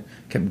doing it.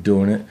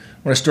 When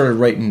I started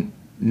writing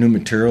new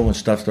material and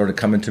stuff started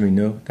coming to me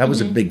new, that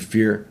was a big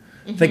fear.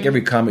 I think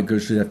every comic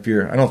goes through that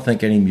fear. I don't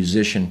think any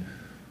musician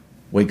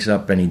wakes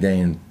up any day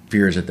and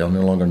fears that they'll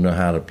no longer know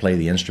how to play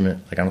the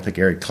instrument. Like, I don't think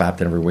Eric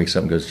Clapton ever wakes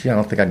up and goes, I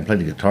don't think I can play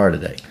the guitar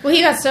today. Well,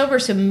 he got sober,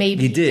 so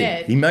maybe he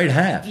did. He might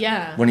have.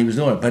 Yeah. When he was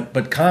doing it.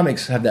 But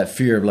comics have that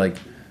fear of, like,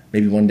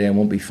 maybe one day I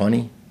won't be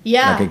funny.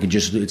 Yeah. Like,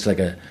 it's like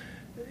a,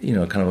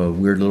 kind of a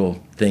weird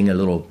little thing, a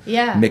little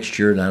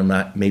mixture,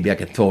 and maybe I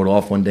could throw it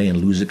off one day and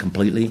lose it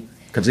completely.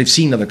 Because they've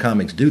seen other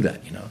comics do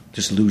that,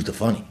 just lose the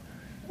funny.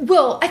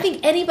 Well, I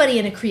think anybody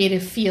in a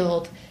creative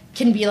field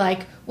can be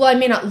like, well, I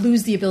may not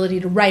lose the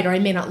ability to write, or I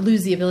may not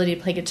lose the ability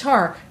to play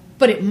guitar,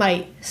 but it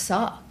might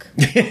suck.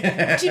 Do you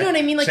know what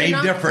I mean? Like, same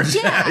difference.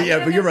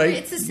 Yeah, but you're right.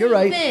 It's the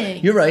same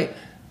thing. You're right.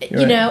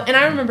 And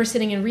I remember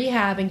sitting in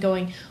rehab and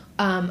going,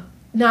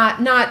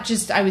 not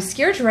just I was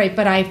scared to write,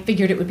 but I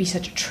figured it would be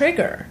such a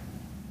trigger.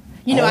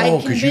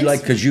 Because you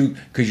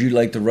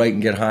like to write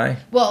and get high?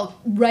 Well,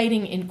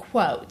 writing in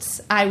quotes.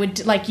 I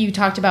would, like you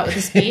talked about with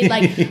the speed,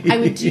 like I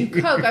would do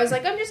coke. I was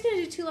like, I'm just going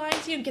to do 2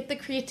 lines, get the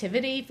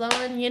creativity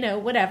flowing,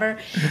 whatever.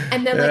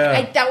 And then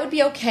that would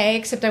be okay,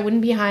 except I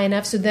wouldn't be high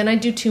enough. So then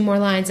I'd do 2 more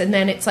lines, and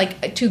then it's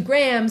like 2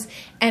 grams,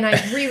 and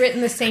I've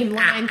rewritten the same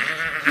line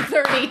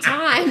 30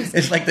 times.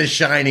 It's like The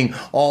Shining,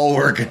 all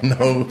work and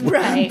no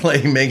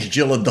play makes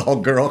Jill a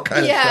dull girl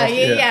kind of stuff.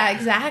 Yeah,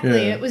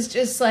 exactly. Yeah. It was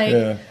just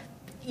like...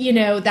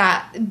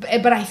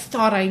 but I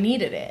thought I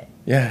needed it.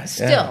 Yeah.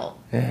 Still.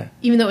 Yeah.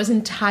 Even though it was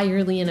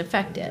entirely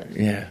ineffective.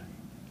 Yeah.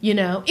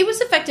 It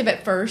was effective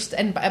at first,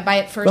 and by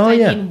at first I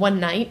mean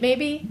one night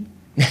maybe.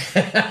 I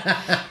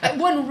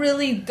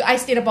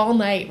stayed up all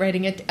night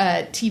writing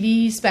a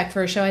TV spec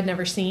for a show I'd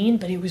never seen,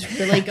 but it was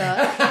really good.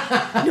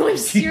 No, I'm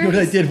serious. You know what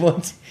I did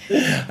once?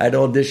 I'd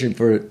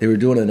auditioned they were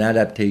doing an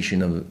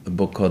adaptation of a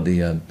book called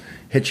The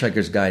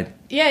Hitchhiker's Guide to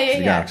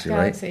the Galaxy,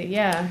 right?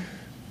 Yeah.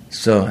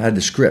 So I had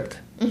the script.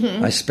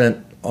 Mm-hmm. I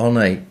spent all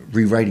night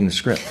rewriting the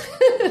script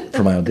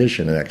for my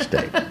audition the next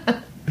day.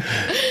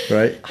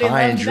 Right?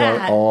 High and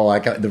drunk. Oh, I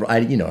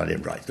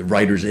didn't write. The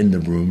writer's in the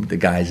room. The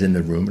guy's in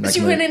the room. And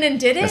you went in and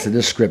did it? I said,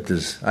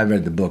 I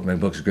read the book. My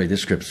book's great.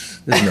 This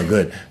is no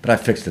good. But I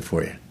fixed it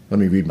for you.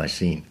 Let me read my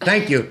scene.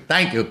 Thank you.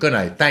 Good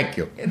night. Thank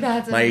you.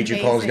 That's my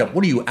agent calls me up.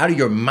 What are you, out of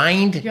your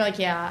mind? You're like,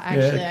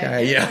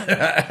 actually.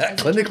 Yeah.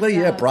 Clinically,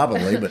 yeah,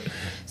 probably. But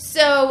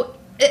so...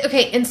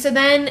 Okay, and so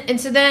then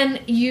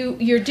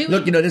you're doing...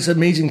 Look, this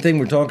amazing thing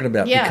we're talking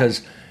about,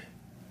 because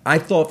I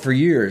thought for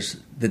years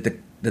that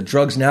the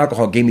drugs and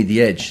alcohol gave me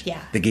the edge.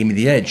 Yeah. They gave me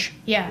the edge.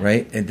 Yeah.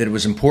 Right? And that it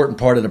was an important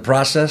part of the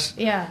process.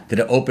 Yeah. That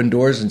it opened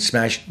doors and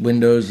smashed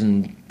windows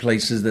and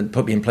places that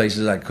put me in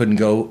places I couldn't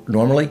go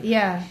normally.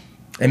 Yeah.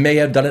 And may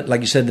have done it,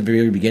 like you said at the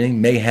very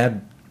beginning, may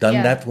have done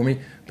that for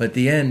me. But at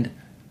the end...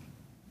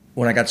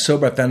 When I got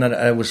sober, I found out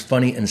I was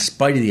funny in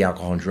spite of the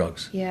alcohol and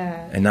drugs.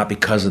 Yeah. And not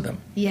because of them.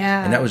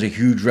 Yeah. And that was a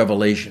huge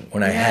revelation.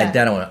 When I had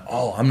that, I went,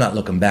 I'm not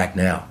looking back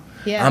now.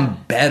 Yeah. I'm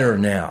better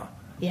now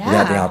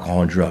without the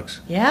alcohol and drugs.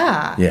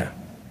 Yeah. Yeah.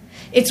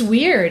 It's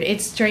weird.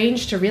 It's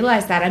strange to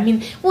realize that. I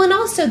mean, well, and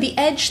also the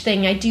edge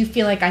thing, I do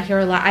feel like I hear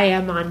a lot. I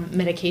am on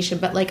medication,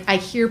 but like I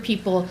hear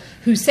people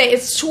who say,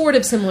 it's sort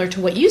of similar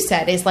to what you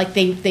said, is like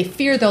they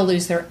fear they'll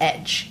lose their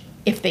edge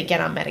if they get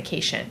on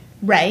medication.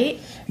 Right?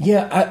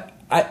 Yeah,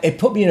 it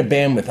put me in a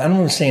bandwidth. I don't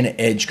want to say an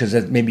edge because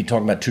that may be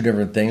talking about 2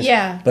 different things.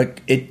 Yeah.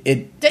 But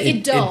it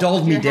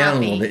dulled me down a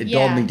little bit. It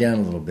dulled me down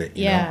a little bit.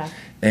 You know?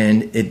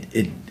 And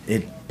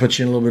it puts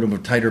you in a little bit of a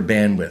tighter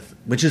bandwidth,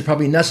 which is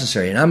probably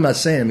necessary. And I'm not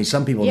saying,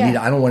 some people need it.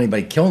 I don't want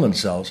anybody killing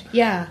themselves.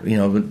 Yeah.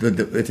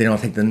 If they don't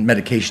take the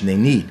medication they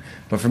need.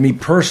 But for me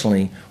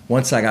personally,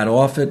 once I got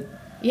off it,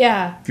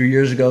 a few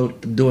years ago,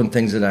 doing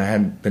things that I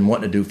had been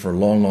wanting to do for a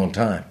long, long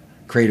time,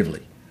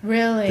 creatively.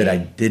 Really? That I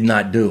did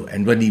not do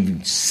and wasn't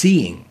even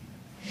seeing.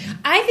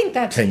 I think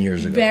that's 10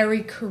 years ago.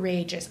 Very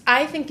courageous.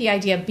 I think the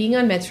idea of being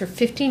on meds for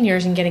 15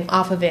 years and getting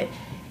off of it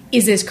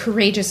is as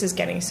courageous as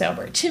getting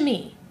sober, to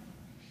me.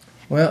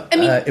 Well, I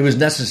mean, it was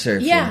necessary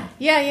for me.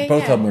 Yeah.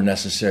 Both of them were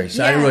necessary.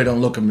 So I really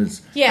don't look at them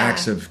as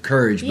acts of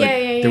courage, but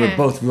they were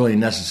both really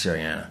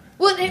necessary, Anna.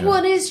 Well,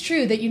 it is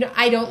true that,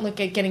 I don't look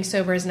at getting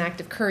sober as an act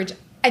of courage.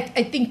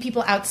 I think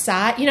people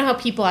outside, how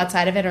people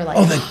outside of it are like,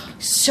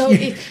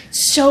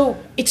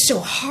 it's so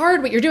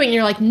hard what you're doing. And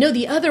you're like, no,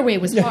 the other way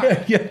was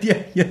hard.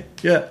 Yeah.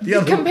 Yeah. The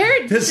other,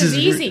 Compared, this is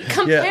easy. Yeah.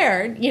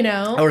 Compared, you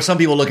know. Or some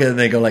people look at it and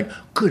they go like,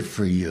 good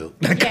for you.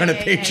 That Yeah, kind of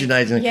yeah,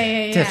 patronizing.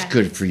 yeah. That's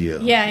good for you.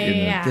 Yeah, You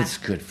know, yeah. That's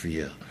good for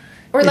you.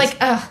 Or like,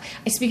 I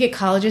speak at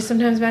colleges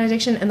sometimes about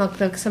addiction, and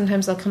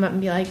sometimes they'll come up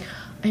and be like,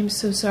 "I'm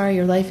so sorry,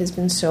 your life has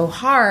been so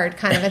hard,"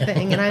 kind of a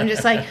thing, and I'm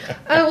just like,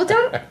 "Oh,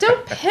 well,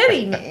 don't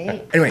pity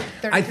me." Anyway,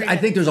 I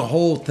think there's a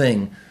whole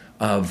thing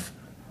of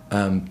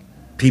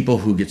people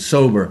who get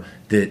sober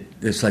that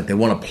it's like they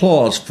want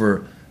applause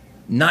for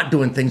not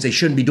doing things they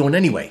shouldn't be doing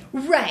anyway.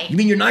 Right. You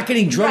mean you're not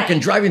getting drunk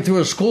and driving through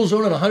a school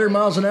zone at 100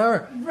 miles an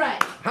hour?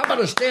 Right. How about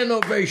a stand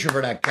ovation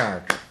for that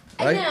character?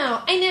 Right?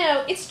 I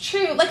know, it's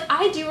true. Like,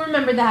 I do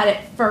remember that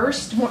at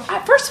first.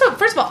 First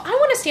of all, I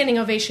want a standing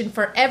ovation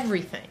for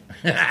everything.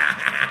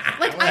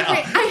 Like,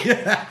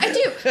 I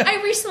do.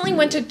 I recently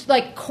went to,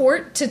 like,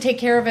 court to take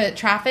care of a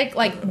traffic,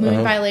 like,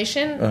 moving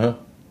violation.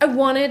 I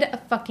wanted a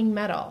fucking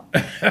medal.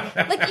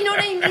 Like, you know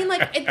what I mean?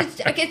 Like, it's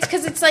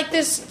because it's like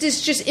this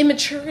just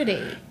immaturity.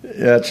 Yeah,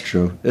 that's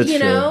true. It's You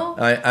true. know?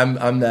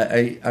 I'm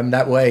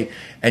that way,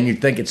 and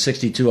you'd think at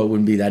 62 I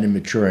wouldn't be that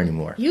immature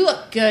anymore. You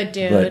look good,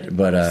 dude.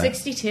 But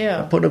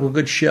 62. Put up a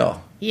good show.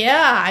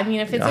 Yeah, I mean,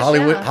 if it's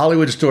Hollywood a show.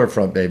 Hollywood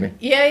storefront, baby.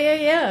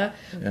 Yeah.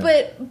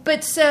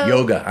 But so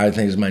Yoga, I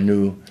think, is my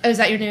new. Oh, is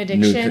that your new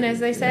addiction, as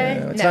they say?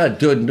 Yeah, it's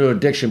not a new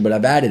addiction, but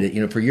I've added it.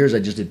 You know, for years I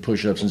just did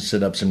push-ups and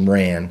sit-ups and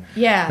ran.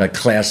 Yeah. Like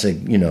classic,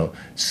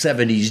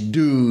 70s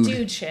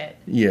dude shit.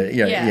 Yeah,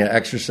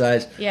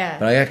 exercise. Yeah.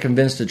 But I got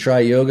convinced to try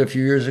yoga a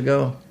few years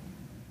ago.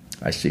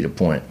 I see the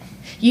point.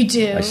 You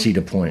do. I see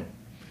the point.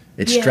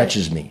 It Yeah.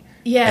 stretches me.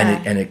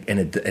 Yeah. And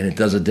it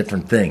does a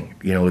different thing.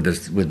 With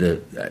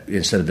the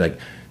instead of like,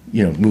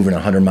 moving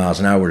 100 miles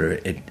an hour,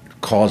 it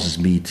causes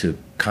me to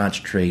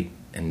concentrate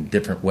in a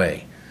different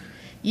way.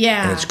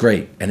 Yeah. And it's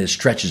great. And it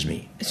stretches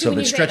me. So when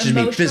if it you say stretches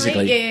me emotionally?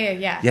 physically.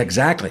 Yeah. Yeah,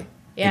 exactly.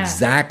 Yeah.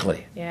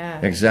 Exactly. Yeah.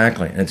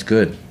 Exactly. And it's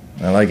good.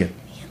 I like it.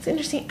 It's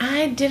interesting.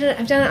 I've done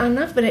it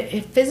enough, but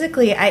it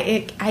physically,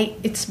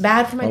 it's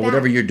bad for my back.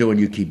 Whatever you're doing,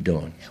 you keep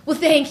doing. Well,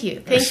 thank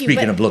you. Thank you.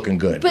 Speaking of looking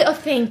good. But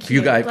thank you.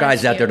 You guys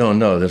Bless out there you. don't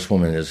know, this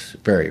woman is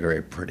very,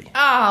 very pretty.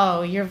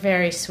 Oh, you're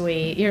very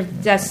sweet. You're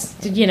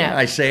just,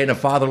 I say it in a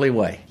fatherly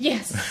way.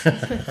 Yes.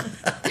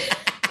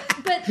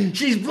 But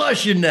She's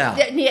blushing now.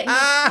 yeah, you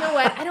know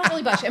what? I don't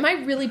really blush. Am I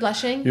really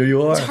blushing? Yeah,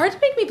 you are. It's hard to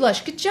make me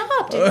blush. Good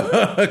job,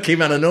 dude.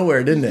 Came out of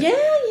nowhere, didn't it?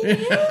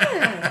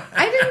 Yeah.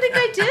 I didn't think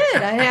I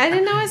did. I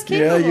didn't know I was Yeah,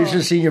 capable. you should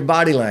have seen your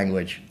body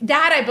language.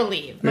 That I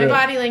believe. My Yeah.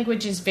 body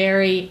language is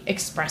very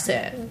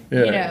expressive.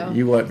 Yeah,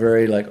 you went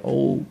very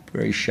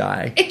very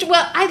shy.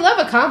 Well, I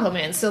love a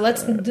compliment, so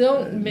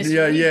don't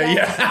misread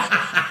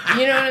that.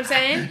 You know what I'm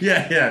saying?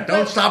 Yeah.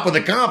 Don't stop with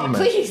a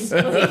compliment. Please.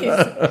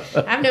 I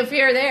have no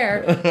fear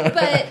there.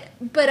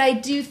 But I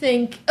do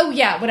think,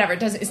 whatever.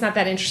 It's not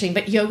that interesting.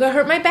 But yoga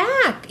hurt my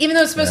back, even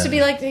though it's supposed to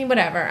be like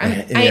whatever.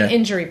 I'm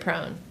injury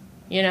prone.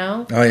 You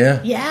know? Oh yeah.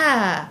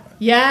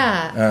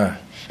 Yeah.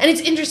 And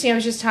it's interesting. I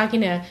was just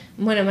talking to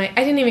one of I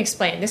didn't even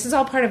explain. This is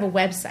all part of a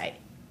website.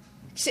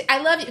 See,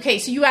 I love you. Okay,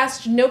 so you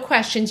asked no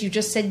questions. You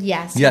just said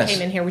yes. Yes. You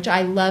came in here, which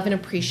I love and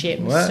appreciate.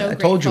 I'm Well, so I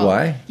told you grateful.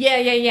 why.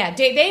 Yeah.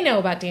 They know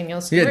about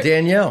Danielle Stewart. Yeah,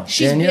 Danielle.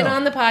 She's Danielle. been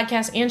on the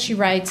podcast and she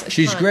writes.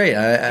 She's great.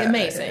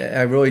 Amazing.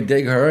 I really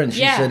dig her, and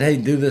she Yeah. said, "Hey,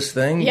 do this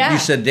thing." Yeah. You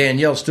said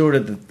Danielle Stewart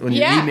when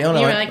you emailed. And I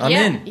you were went, like, I'm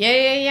in.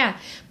 Yeah.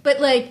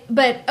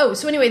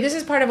 So anyway, this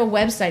is part of a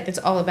website that's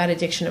all about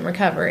addiction and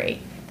recovery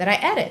that I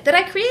edit, that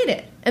I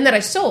created, and that I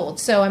sold.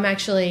 So I'm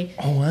actually.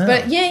 Oh, wow.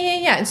 But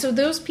yeah. And so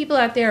those people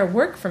out there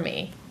work for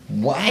me.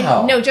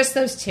 Wow. No, just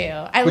those two.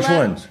 Which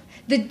ones?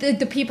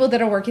 The people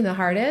that are working the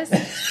hardest.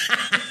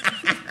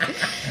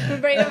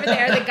 Right over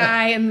there, the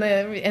guy and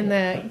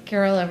the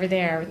girl over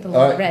there with the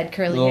little red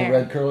curly hair.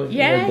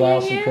 red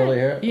blouse and curly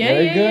hair.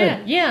 Very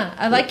good. Yeah.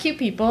 I like cute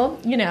people,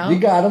 You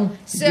got them.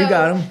 You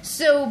got them.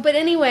 So, but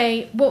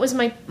anyway, what was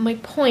my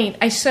point?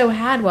 I so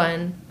had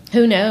one.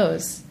 Who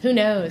knows?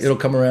 It'll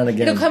come around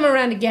again. It'll come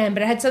around again,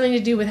 but it had something to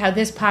do with how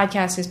this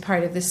podcast is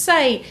part of the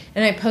site,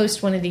 and I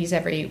post one of these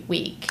every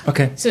week.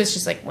 Okay. So it's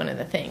just like one of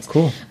the things.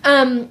 Cool.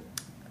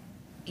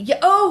 Yeah,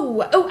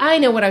 I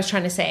know what I was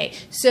trying to say.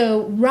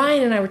 So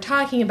Ryan and I were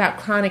talking about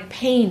chronic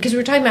pain because we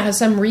were talking about how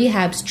some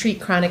rehabs treat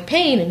chronic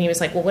pain, and he was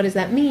like, "Well, what does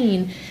that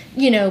mean?"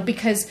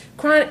 Because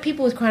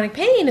people with chronic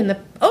pain and the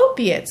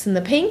opiates and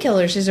the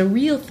painkillers is a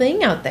real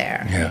thing out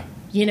there. Yeah.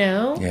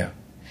 Yeah.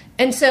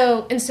 And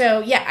so,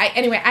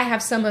 I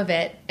have some of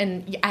it,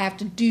 and I have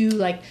to do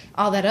like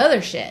all that other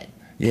shit.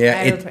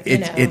 Yeah,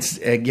 it's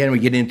again we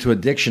get into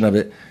addiction of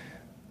it.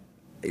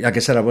 Like I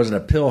said, I wasn't a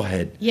pill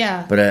head.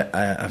 Yeah. But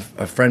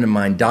a friend of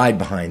mine died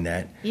behind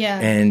that. Yeah.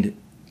 And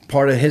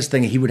part of his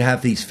thing, he would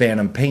have these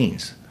phantom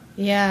pains.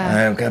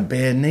 Yeah. I've got a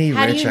bad knee,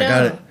 How do Rich. you I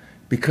got know? it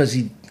because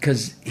he How do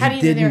you know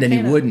they didn't were and he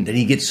phantom? wouldn't, and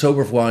he gets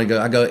sober for a while.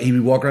 And he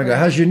would walk around and go,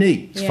 "How's your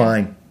knee?" It's Yeah.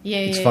 fine. Yeah,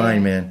 it's yeah, fine, yeah.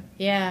 man.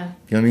 Yeah. You know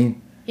what I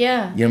mean?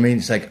 Yeah. You know what I mean?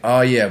 It's like,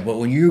 oh yeah, but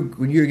when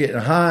you're getting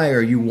high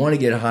or you want to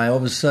get high, all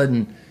of a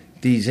sudden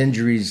these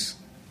injuries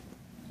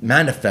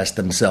manifest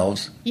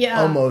themselves. Yeah.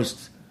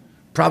 Almost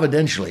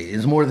providentially.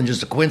 It's more than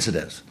just a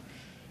coincidence.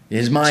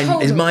 His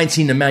mind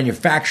seemed to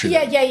manufacture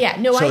them. Yeah.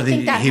 No, so I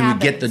think that he would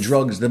get happens. the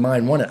drugs the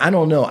mind wanted. I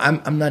don't know.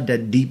 I'm not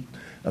that deep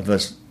of a.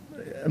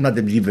 I'm not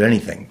that deep of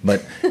anything,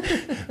 but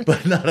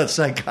not a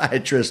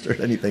psychiatrist or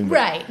anything. But,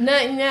 Right.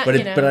 No,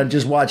 but I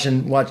just watched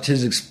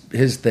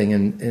his thing,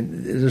 and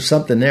there's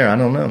something there. I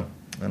don't know.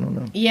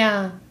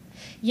 Yeah.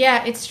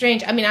 Yeah, it's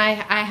strange. I mean, I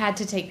had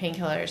to take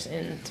painkillers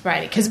in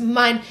sobriety because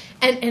mine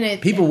and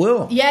it. People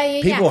will. Yeah.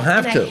 People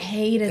have and to. I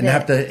hated and it.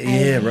 have to.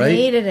 Yeah, I right.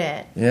 hated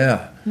it.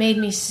 Yeah. Made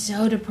me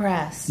so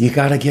depressed. You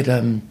got to get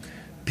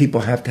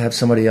people have to have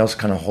somebody else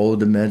kind of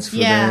hold the meds for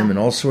them and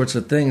all sorts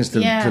of things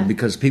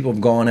because people have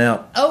gone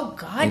out. Oh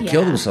God, and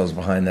killed themselves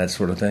behind that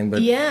sort of thing.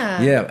 But yeah,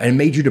 and it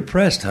made you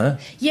depressed, huh?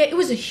 Yeah, it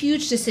was a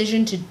huge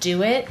decision to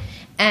do it.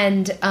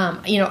 And,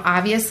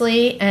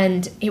 obviously,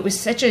 and it was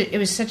such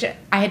a,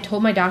 I had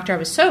told my doctor I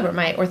was sober,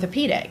 my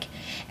orthopedic.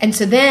 And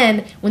so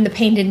then when the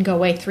pain didn't go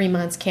away, 3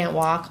 months, can't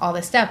walk, all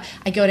this stuff,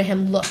 I go to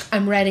him, look,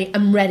 I'm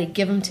ready,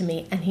 give them to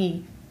me. And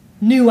he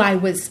knew I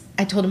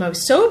told him I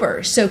was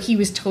sober. So he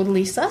was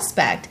totally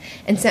suspect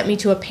and sent me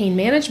to a pain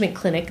management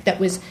clinic that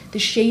was the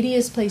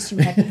shadiest place you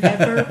have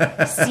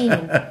ever seen.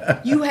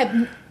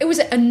 It was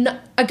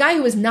a guy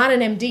who was not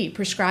an MD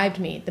prescribed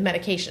me the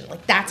medication.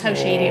 Like, that's how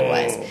shady it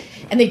was.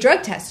 And they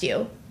drug test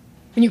you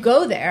when you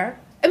go there.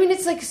 I mean,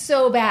 it's like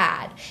so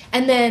bad.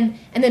 And then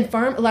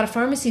a lot of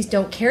pharmacies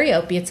don't carry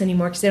opiates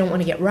anymore because they don't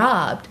want to get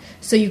robbed.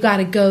 So you got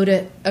to go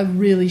to a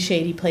really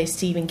shady place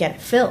to even get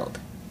it filled.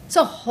 It's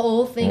a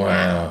whole thing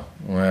now.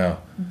 Wow.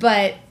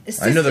 But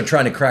I know they're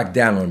trying to crack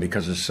down on it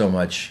because there's so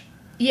much.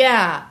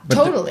 Yeah,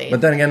 totally.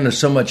 But then again, there's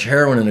so much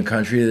heroin in the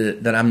country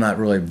that I'm not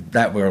really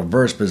that well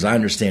versed, but as I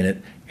understand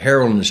it,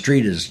 heroin in the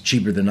street is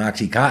cheaper than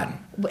OxyContin.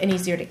 And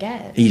easier to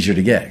get. Easier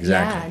to get,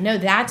 exactly. Yeah, no,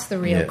 that's the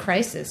real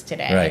crisis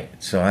today.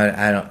 Right. So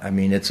I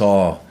mean, it's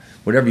all,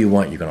 whatever you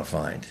want, you're going to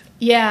find.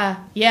 Yeah,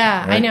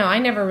 Right? I know. I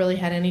never really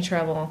had any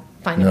trouble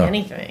finding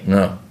anything.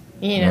 No.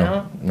 You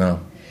know? No.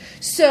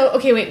 So,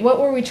 okay, wait, what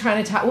were we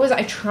trying to talk? What was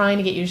I trying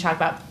to get you to talk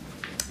about?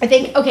 I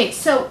think, okay,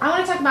 so I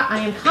want to talk about I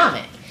Am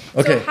Comic.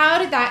 Okay. So how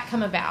did that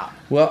come about?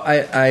 Well,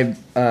 I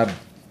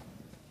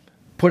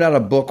put out a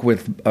book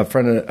with a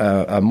friend,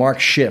 Mark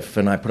Schiff,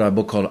 and I put out a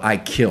book called I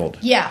Killed.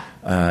 Yeah.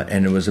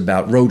 And it was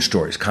about road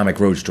stories, comic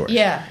road stories.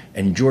 Yeah.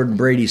 And Jordan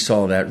Brady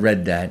saw that,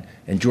 read that,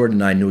 and Jordan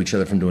and I knew each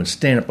other from doing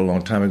stand-up a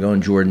long time ago,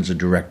 and Jordan's a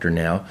director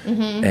now.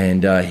 Mm-hmm.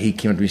 And he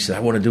came up to me and said, I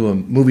want to do a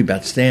movie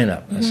about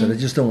stand-up. Mm-hmm. I said, I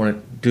just don't want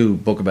to do a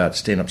book about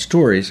stand-up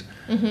stories.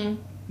 Mm-hmm.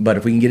 But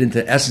if we can get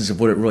into the essence of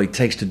what it really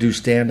takes to do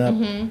stand-up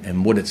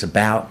and what it's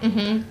about,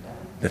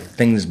 the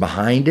things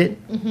behind it,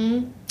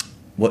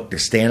 what the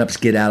stand-ups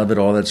get out of it,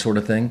 all that sort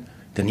of thing,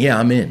 then yeah,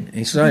 I'm in. And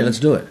he said, all right, let's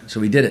do it. So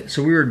we did it.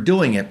 So we were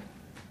doing it,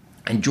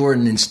 and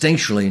Jordan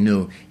instinctually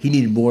knew he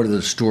needed more to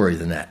the story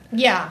than that.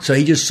 Yeah. So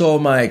he just saw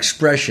my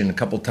expression a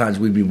couple of times.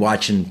 We'd be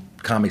watching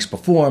comics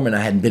perform, and I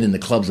hadn't been in the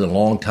clubs in a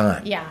long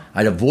time. Yeah.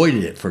 I'd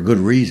avoided it for good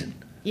reason.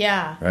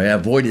 Yeah. Right? I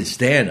avoided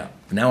stand-up.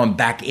 Now I'm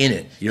back in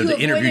it. You know, to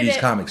interview these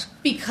comics.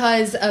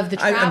 Because of the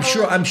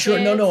travel? I'm sure.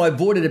 No, I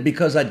avoided it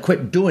because I'd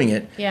quit doing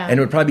it. Yeah. And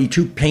it would probably be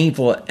too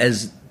painful,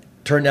 as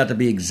turned out to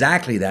be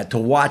exactly that, to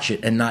watch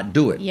it and not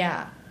do it.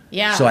 Yeah.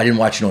 Yeah. So I didn't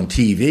watch it on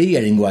TV.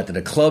 I didn't go out to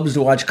the clubs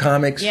to watch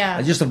comics. Yeah.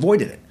 I just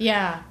avoided it.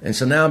 Yeah. And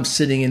so now I'm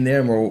sitting in there,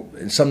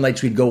 and some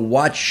nights we'd go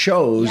watch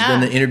shows,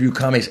 then to interview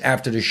comics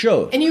after the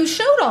show. And you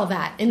showed all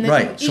that in the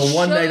right. So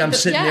one night I'm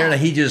sitting there,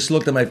 and he just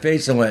looked at my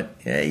face and went,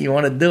 "Hey, you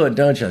want to do it,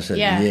 don't you?" I said,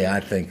 "Yeah,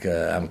 I think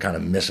I'm kind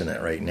of missing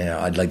it right now.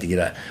 I'd like to get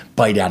a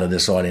bite out of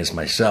this audience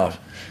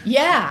myself."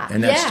 Yeah.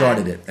 And that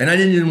started it. And I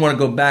didn't want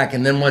to go back.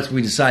 And then once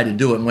we decided to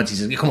do it, and once he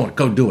said, "Come on,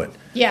 go do it."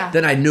 Yeah.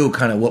 Then I knew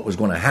kind of what was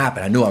going to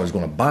happen. I knew I was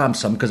going to bomb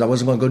something because I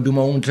wasn't going to go do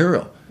my own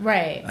material.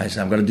 Right. I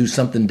said, I'm going to do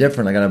something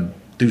different. I got to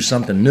do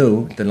something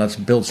new. Then let's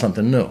build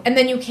something new. And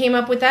then you came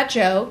up with that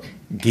joke.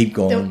 Keep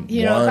going.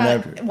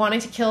 About wanting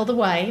to kill the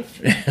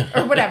wife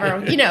or whatever.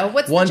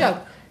 What's the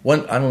joke? I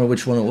don't know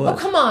which one it was. Oh,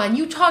 come on!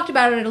 You talked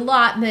about it a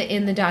lot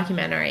in the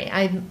documentary.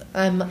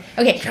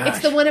 Okay. Gosh. It's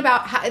the one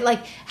about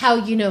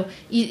how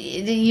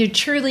you're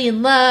truly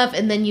in love,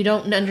 and then you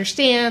don't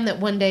understand that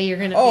one day you're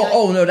going to.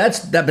 No,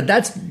 but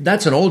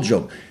that's an old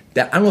joke.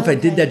 I don't know if I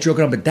did that joke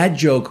or not, but that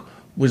joke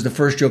was the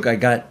first joke I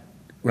got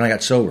when I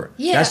got sober.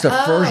 Yeah. That's the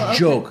first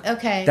joke.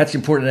 Okay. That's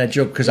important in that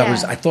joke because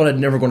I thought I'd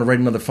never going to write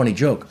another funny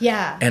joke.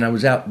 Yeah. And I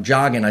was out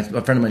jogging. A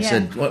friend of mine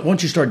said, "Why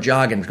don't you start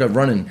jogging, start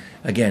running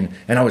again?"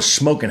 And I was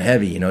smoking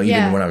heavy,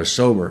 even when I was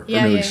sober,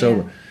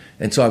 sober.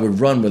 And so I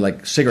would run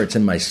with cigarettes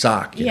in my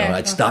sock. You know,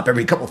 I'd stop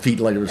every couple of feet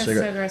to light a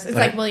cigarette. So gross. It's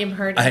like William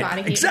Hurt's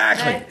body heat.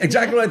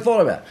 Exactly what I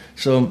thought about.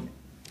 So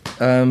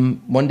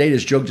one day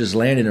this joke just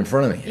landed in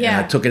front of me. Yeah.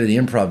 And I took it to the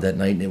Improv that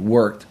night, and it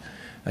worked.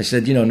 I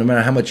said, no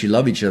matter how much you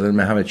love each other, no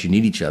matter how much you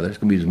need each other, it's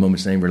going to be this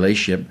moment's name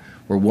relationship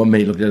where one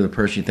minute you look at the other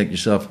person, you think to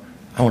yourself,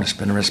 I want to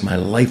spend the rest of my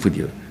life with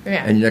you.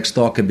 Yeah. And your next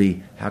thought could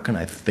be, how can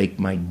I fake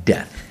my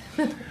death?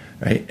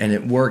 Right? And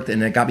it worked,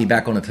 and it got me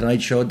back on the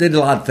Tonight Show. It did a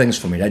lot of things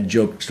for me. That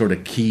joke sort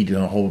of keyed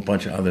to a whole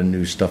bunch of other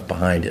new stuff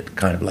behind it,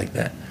 kind of like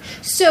that.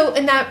 So,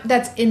 and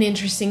that's an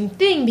interesting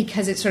thing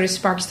because it sort of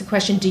sparks the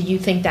question, do you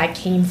think that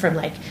came from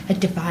like a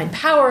divine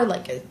power,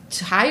 like a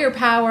higher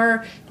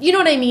power? You know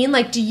what I mean?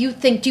 Like, do you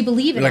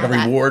believe in Like all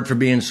a reward for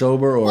being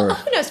sober, or Well,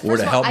 who knows? or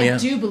First to of all, help me I out?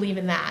 do believe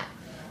in that.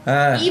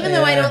 Even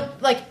though I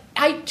don't, like,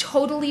 I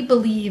totally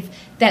believe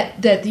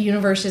that the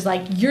universe is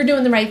like, you're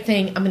doing the right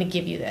thing, I'm going to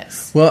give you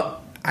this.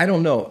 Well, I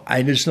don't know.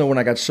 I just know when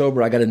I got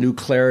sober, I got a new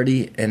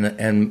clarity,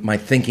 and my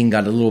thinking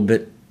got a little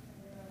bit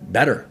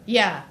better.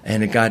 Yeah.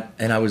 And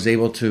I was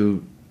able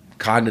to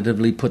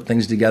cognitively put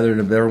things together in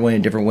a better way, a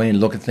different way, and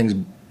look at things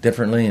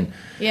differently. And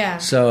Yeah.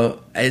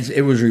 so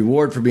it was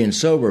reward for being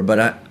sober, but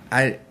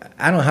I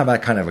don't have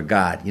that kind of a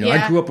God. You know,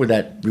 Yeah. I grew up with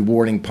that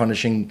rewarding,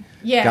 punishing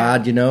Yeah.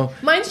 God. You know.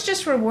 Mine's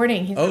just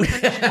rewarding. He's not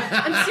punishing.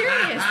 I'm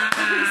serious.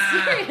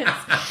 I'm serious.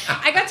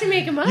 I got to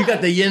make him up. You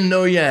got the yin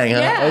no yang, huh?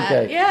 Yeah,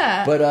 Okay.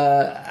 yeah. But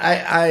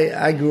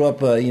I grew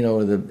up,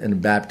 in a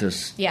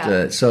Baptist.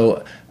 Yeah.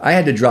 So I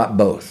had to drop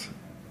both.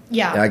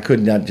 Yeah. I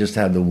could not just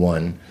have the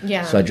one.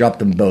 Yeah. So I dropped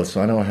them both.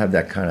 So I don't have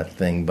that kind of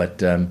thing.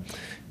 But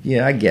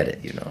yeah, I get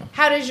it.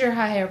 How does your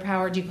higher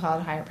power? Do you call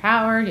it higher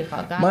power? Do you call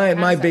it God? How My does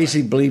that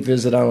basic work? belief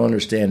is that I don't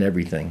understand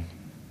everything.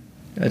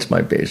 That's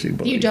my basic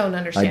belief. You don't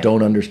understand. I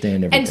don't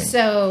understand everything. And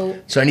so,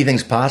 So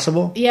anything's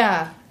possible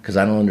yeah, because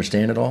I don't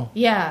understand it all.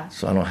 yeah,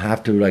 So I don't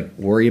have to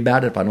worry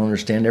about it if I don't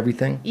understand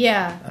everything.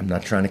 yeah. I'm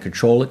not trying to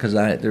control it because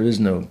there is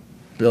no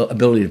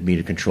ability for me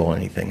to control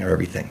anything or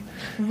everything.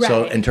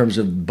 So Right. in terms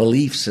of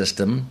belief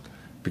system,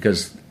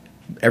 because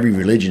every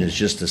religion is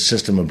just a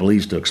system of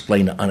beliefs to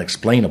explain the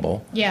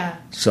unexplainable. Yeah.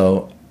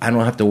 So I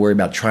don't have to worry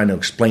about trying to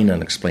explain the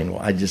unexplainable.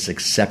 I just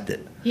accept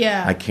it.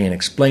 Yeah. I can't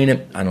explain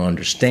it. I don't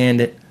understand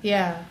it.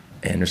 Yeah.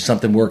 And there's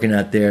something working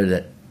out there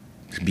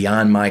that's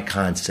beyond my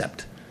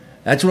concept.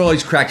 That's what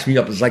always cracks me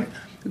up. It's like,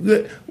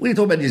 we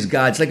talk about these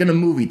gods, like in a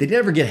movie. They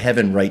never get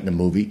heaven right in a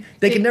movie.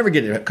 They can never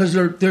get it because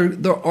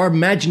our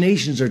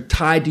imaginations are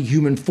tied to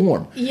human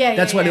form. Yeah,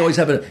 That's yeah, why they yeah. always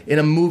have in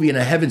a movie, in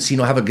a heaven scene,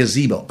 they'll have a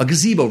gazebo. A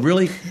gazebo,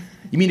 really?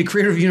 You mean the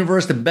creator of the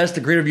universe, the best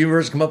the creator of the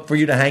universe come up for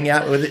you to hang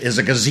out with is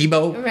a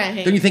gazebo?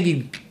 Right. Don't you think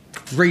he'd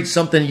create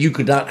something you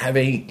could not have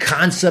any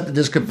concept that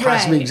this could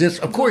possibly Right. exist?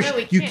 Of course, No,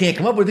 we you can't. can't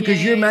come up with it because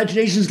Yeah, your yeah, yeah.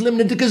 imagination is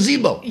limited to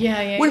gazebo.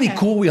 Yeah, Wouldn't it yeah. be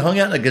cool? We hung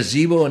out in a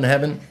gazebo in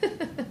heaven,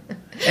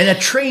 and a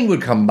train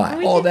would come by.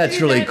 We Oh, could that's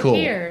do really that cool.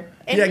 here.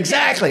 Yeah, Any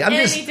exactly. day. I'm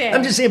Any just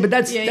day. saying, but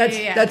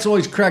that's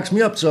always cracks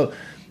me up. So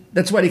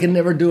that's why they can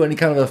never do any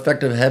kind of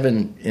effective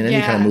heaven in any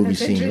Yeah, kind of movie that's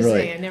scene, interesting.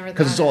 really, I never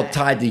because it's thought all of that.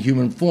 tied to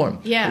human form.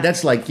 Yeah.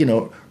 That's like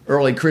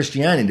early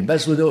Christianity. The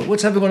best would do.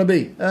 What's heaven going to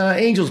be?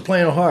 Angels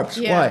playing a harps.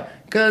 Yeah. Why?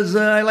 Because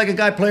I like a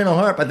guy playing a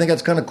harp. I think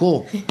that's kind of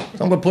cool. So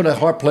I'm going to put a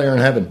harp player in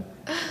heaven.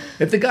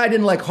 If the guy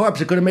didn't like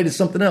harps, it could have made it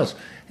something else.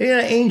 Hey,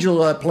 an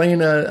angel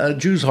playing a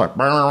Jew's harp.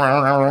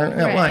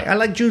 Why? I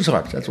like Jew's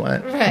harps. That's why.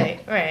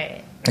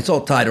 Right. It's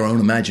all tied to our own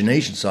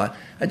imagination. So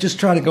I just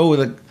try to go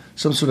with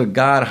some sort of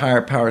God,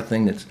 higher power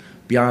thing that's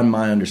beyond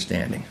my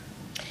understanding.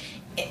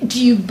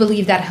 Do you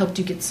believe that helped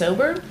you get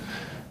sober?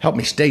 Help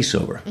me stay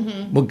sober.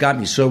 Mm-hmm. What got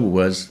me sober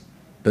was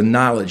the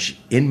knowledge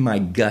in my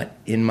gut,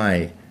 in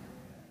my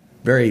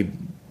very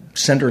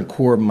center and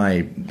core of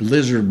my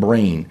lizard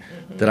brain,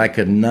 that I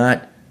could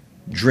not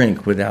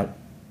drink without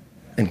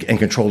and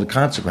control the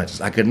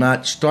consequences. I could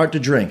not start to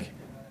drink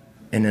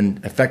and then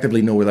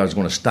effectively know whether I was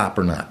going to stop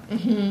or not.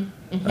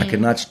 I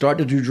could not start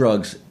to do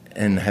drugs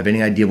and have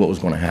any idea what was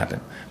going to happen.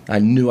 I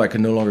knew I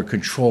could no longer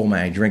control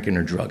my drinking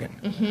or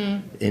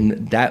drugging.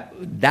 And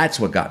that's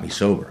what got me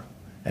sober.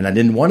 And I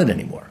didn't want it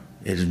anymore.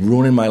 It was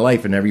ruining my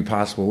life in every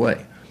possible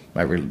way.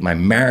 My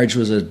marriage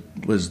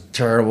was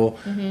terrible.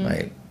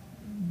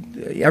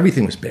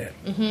 Everything was bad.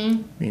 I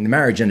mean, the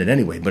marriage ended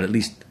anyway, but at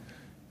least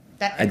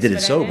I did it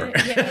sober.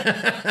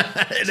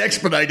 Yeah. It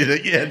expedited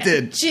it. Yeah, it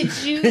did.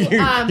 Did you?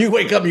 You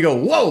wake up and you go,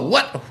 whoa,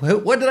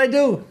 what did I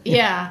do?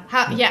 Yeah.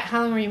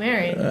 How long were you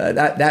married?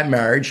 That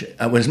marriage,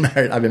 I was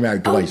married. I've been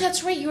married Oh, twice.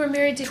 that's right. You were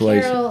married to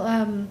Twice. Carol.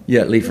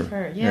 Yeah, Leifer.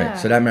 Leifer, yeah. Right.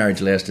 So that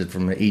marriage lasted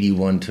from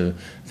 81 to,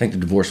 I think the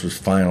divorce was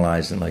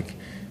finalized in like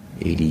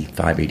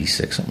 85,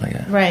 86, something like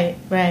that. Right.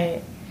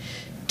 But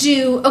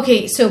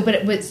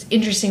it was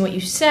interesting what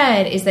you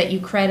said is that you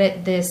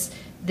credit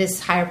this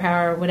higher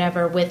power or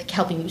whatever with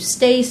helping you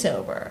stay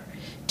sober.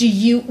 Do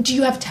you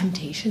have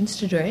temptations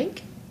to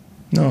drink?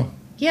 No.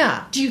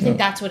 Yeah. Do you think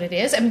that's what it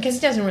is? I mean, because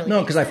it doesn't really. No,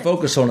 make because I sense.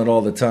 focus on it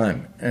all the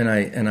time, and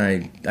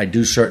I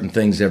do certain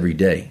things every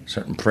day,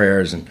 certain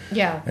prayers, and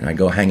Yeah. and I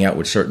go hang out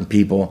with certain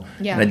people,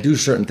 Yeah. and I do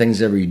certain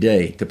things every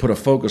day to put a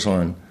focus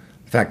on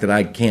the fact that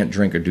I can't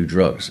drink or do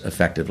drugs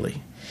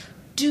effectively.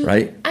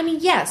 Right? I mean,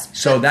 yes.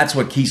 So that's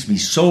what keeps me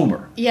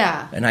sober.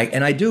 Yeah. And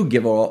I do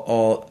give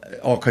all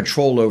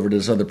control over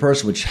this other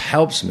person, which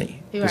helps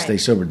me to Right. stay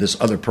sober. This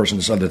other person,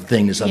 this other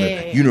thing, this other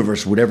yeah.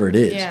 universe, whatever it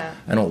is. Yeah.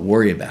 I don't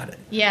worry about it.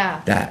 Yeah.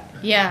 That.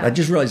 Yeah. I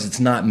just realized it's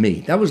not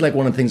me. That was like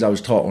one of the things I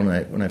was taught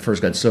when I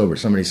first got sober.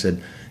 Somebody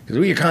said, "Because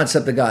what's your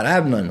concept of God? I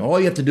have none. All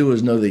you have to do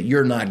is know that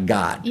you're not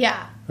God." Yeah.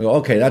 I go,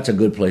 okay, that's a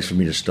good place for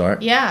me to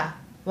start. Yeah.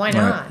 Why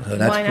not? So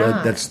that's, Why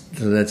not?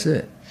 That's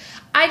it.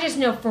 I just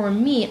know for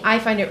me, I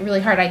find it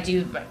really hard. I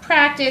do my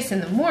practice in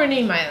the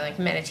morning, my like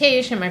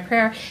meditation, my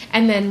prayer,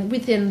 and then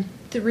within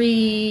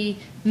 3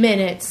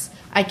 minutes,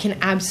 I can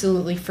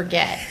absolutely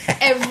forget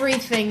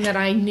everything that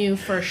I knew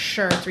for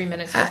sure 3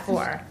 minutes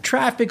before.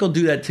 Traffic will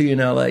do that to you in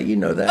LA. You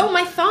know that. Oh,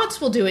 my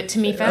thoughts will do it to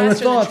me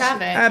faster than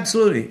traffic.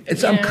 Absolutely.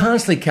 I'm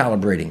constantly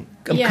calibrating.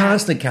 I'm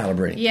constantly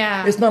calibrating.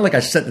 Yeah. It's not like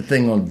I set the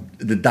thing on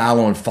the dial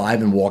on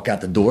 5 and walk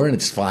out the door and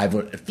it's 5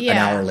 an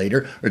hour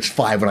later, or it's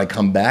 5 when I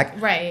come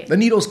back. Right. The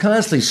needle's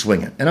constantly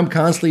swinging and I'm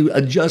constantly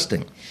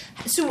adjusting.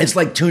 So it's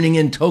like tuning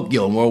in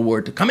Tokyo in World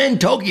War II. Come in,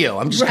 Tokyo.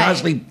 I'm just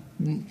constantly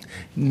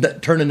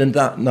turning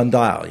the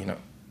dial, you know.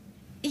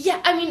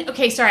 Yeah, I mean,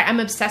 okay, sorry, I'm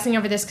obsessing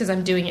over this because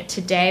I'm doing it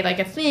today, like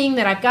a thing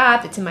that I've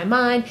got that's in my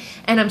mind,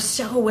 and I'm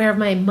so aware of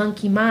my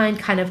monkey mind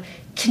kind of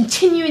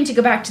continuing to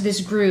go back to this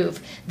groove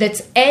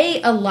that's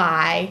A, a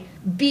lie,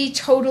 B,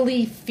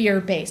 totally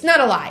fear-based. Not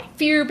a lie,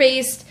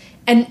 fear-based,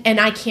 and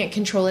I can't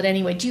control it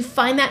anyway. Do you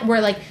find that where,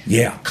 like,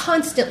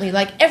 constantly,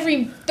 like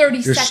every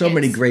 30 seconds?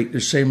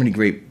 There's so many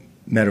great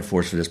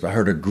metaphors for this, but I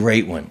heard a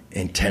great one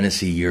in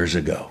Tennessee years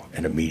ago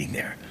at a meeting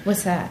there.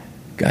 What's that?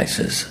 Guy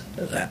says,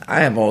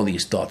 I have all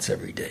these thoughts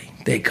every day.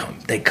 They come,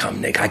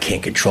 Nick. I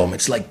can't control them.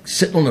 It's like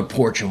sitting on the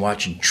porch and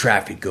watching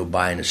traffic go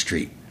by in the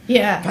street.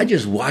 Yeah. If I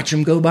just watch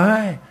them go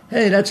by,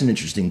 hey, that's an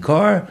interesting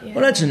car. Yeah.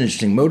 Well, that's an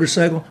interesting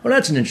motorcycle. Well,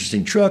 that's an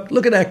interesting truck.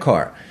 Look at that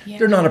car. Yeah.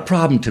 They're not a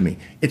problem to me.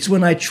 It's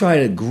when I try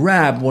to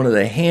grab one of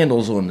the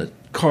handles on the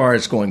car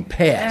that's going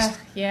past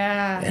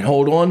and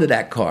hold on to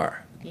that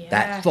car,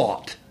 that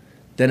thought,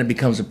 then it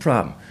becomes a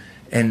problem.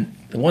 And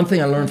the one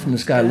thing I learned from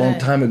this guy a long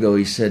time ago,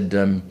 he said,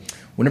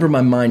 whenever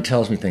my mind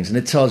tells me things, and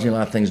it tells me a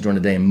lot of things during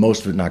the day, and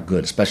most of it not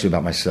good, especially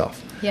about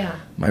myself. Yeah.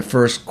 My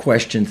first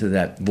question to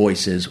that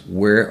voice is,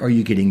 where are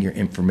you getting your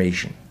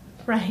information?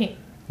 Right.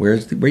 Where are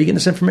you getting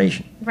this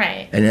information?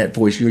 Right. And that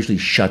voice usually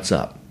shuts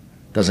up,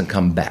 doesn't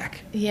come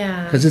back.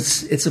 Yeah. Because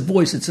it's a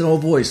voice, it's an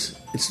old voice.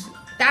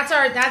 That's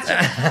our But I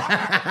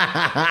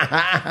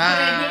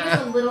gave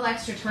us a little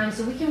extra time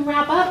so we can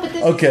wrap up. But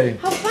this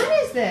how fun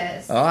is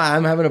this? Oh,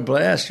 I'm having a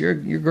blast. You're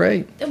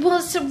great. Well,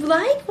 so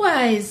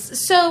likewise.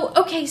 So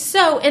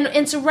so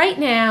right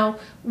now,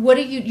 what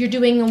are you're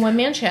doing a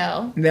one-man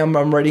show? Now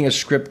I'm writing a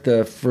script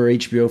for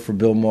HBO for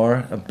Bill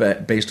Maher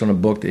based on a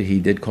book that he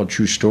did called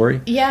True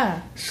Story. Yeah.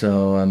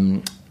 So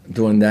I'm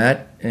doing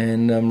that,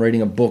 and I'm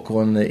writing a book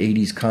on the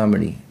 80s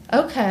comedy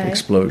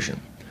explosion.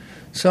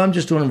 So I'm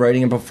just doing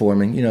writing and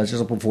performing. You know, it's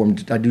just a perform.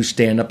 I do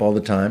stand-up all the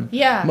time.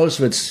 Yeah. Most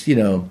of it's,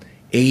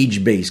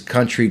 age-based,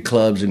 country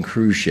clubs and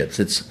cruise ships.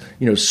 It's,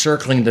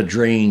 circling the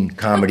drain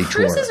comedy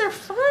tour. Cruises are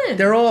fun.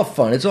 They're all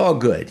fun. It's all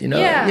good,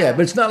 Yeah,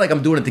 but it's not like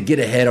I'm doing it to get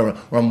ahead or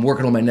I'm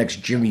working on my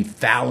next Jimmy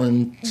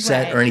Fallon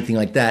set or anything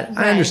like that.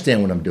 Right. I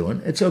understand what I'm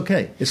doing. It's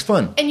okay. It's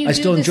fun. And I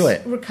still enjoy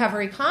it.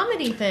 Recovery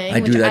comedy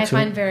thing, which I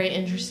find very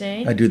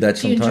interesting. I do that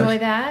sometimes. Do you enjoy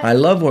that? I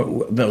love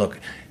look,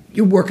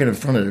 you're working in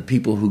front of the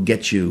people who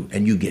get you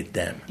and you get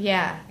them.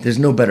 Yeah. There's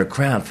no better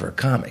crowd for a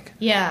comic.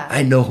 Yeah.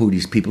 I know who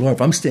these people are. If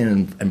I'm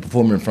standing and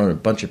performing in front of a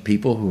bunch of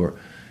people who are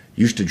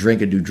used to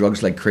drink and do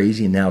drugs like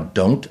crazy and now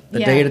don't a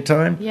day at a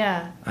time,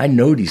 I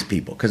know these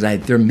people because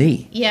they're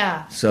me.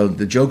 Yeah. So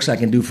the jokes I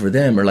can do for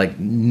them are like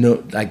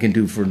I can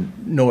do for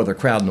no other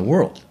crowd in the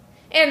world.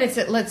 And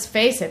let's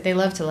face it, they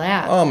love to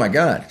laugh. Oh my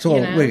God! So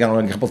we got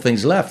only a couple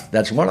things left.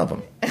 That's one of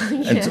them.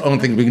 And it's the only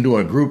thing we can do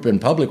in a group in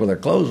public with our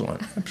clothes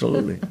on.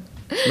 Absolutely.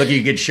 Look,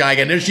 you get shy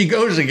again. There she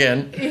goes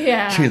again.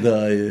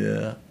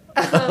 Yeah.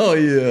 Oh,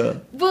 yeah.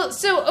 Well,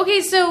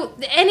 so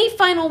any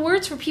final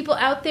words for people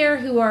out there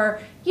who are,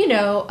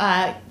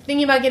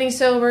 thinking about getting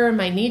sober,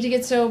 might need to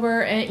get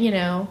sober,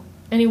 and,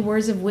 any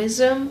words of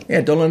wisdom? Yeah,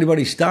 don't let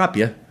anybody stop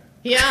you.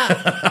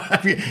 Yeah.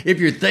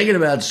 if you're thinking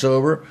about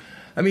sober,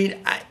 I mean,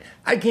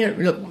 I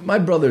can't, my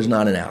brother's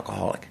not an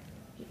alcoholic.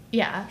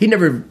 Yeah. He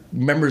never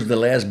remembers the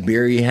last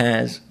beer he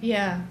has.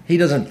 Yeah. He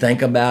doesn't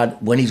think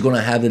about when he's going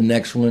to have the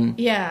next one.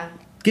 Yeah.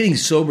 Getting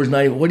sober is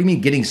not even... What do you mean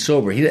getting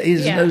sober?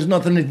 There's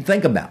nothing to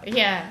think about.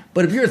 Yeah.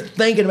 But if you're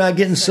thinking about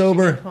getting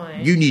sober,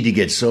 you need to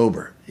get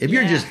sober. If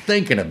you're just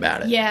thinking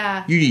about it,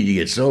 you need to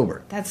get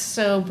sober. That's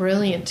so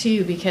brilliant,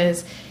 too,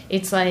 because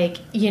it's like,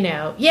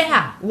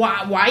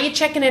 why are you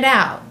checking it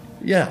out?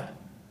 Yeah.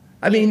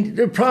 I mean,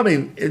 they're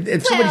probably...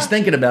 If somebody's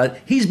thinking about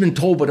it, he's been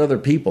told by other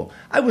people.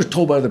 I was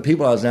told by other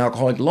people I was an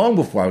alcoholic long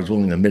before I was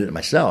willing to admit it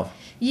myself.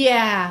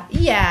 Yeah.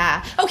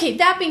 Okay,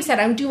 that being said,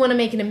 I do want to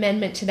make an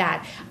amendment to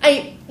that.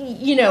 I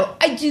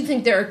do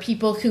think there are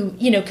people who,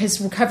 because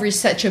recovery is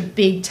such a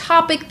big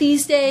topic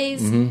these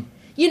days. Mm-hmm.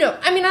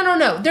 I don't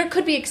know. There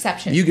could be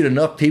exceptions. You get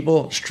enough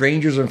people,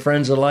 strangers and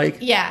friends alike,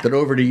 that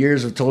over the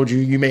years have told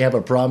you may have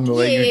a problem the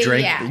way you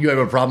drink. Yeah. You have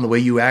a problem the way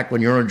you act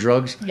when you're on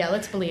drugs. Yeah,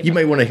 let's believe You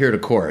may want to hear the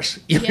chorus.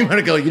 You may want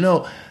to go,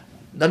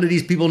 none of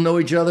these people know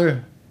each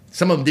other.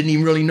 Some of them didn't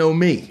even really know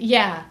me.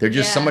 Yeah. They're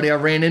just somebody I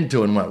ran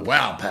into and went,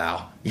 wow,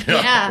 pal.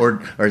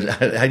 Or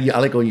I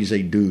like when you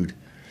say dude.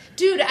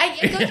 Dude, I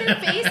go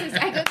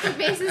through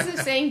phases. Of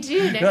saying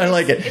dude. I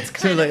like it. It's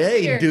kind of like,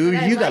 hey, weird,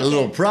 dude, you got a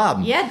little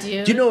problem. Yeah,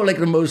 dude. Do you know, like,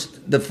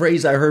 the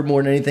phrase I heard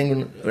more than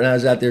anything when I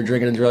was out there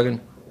drinking and drugging?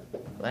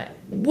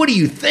 What are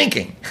you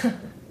thinking?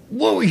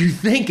 What were you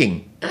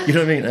thinking? You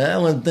know what I mean? I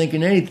wasn't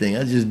thinking anything.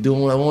 I was just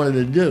doing what I wanted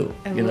to do.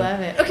 I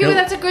love it. Okay, well,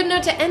 that's a good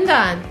note to end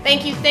on.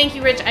 Thank you,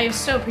 Rich. I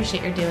so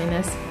appreciate your doing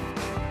this.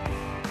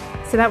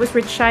 So that was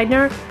Rich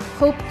Scheidner.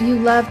 Hope you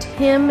loved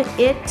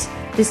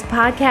this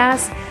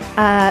podcast.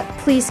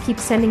 Please keep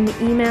sending me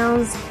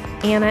emails.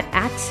 Anna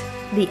at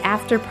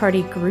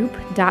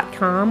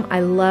theafterpartygroup.com.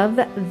 I love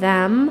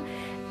them.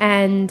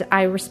 And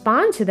I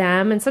respond to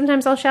them, and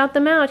sometimes I'll shout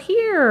them out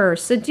here.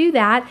 So do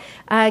that.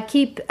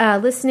 Keep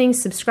listening,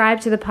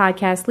 subscribe to the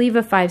podcast, leave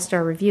a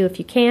 5-star review if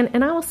you can,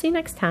 and I will see you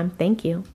next time. Thank you.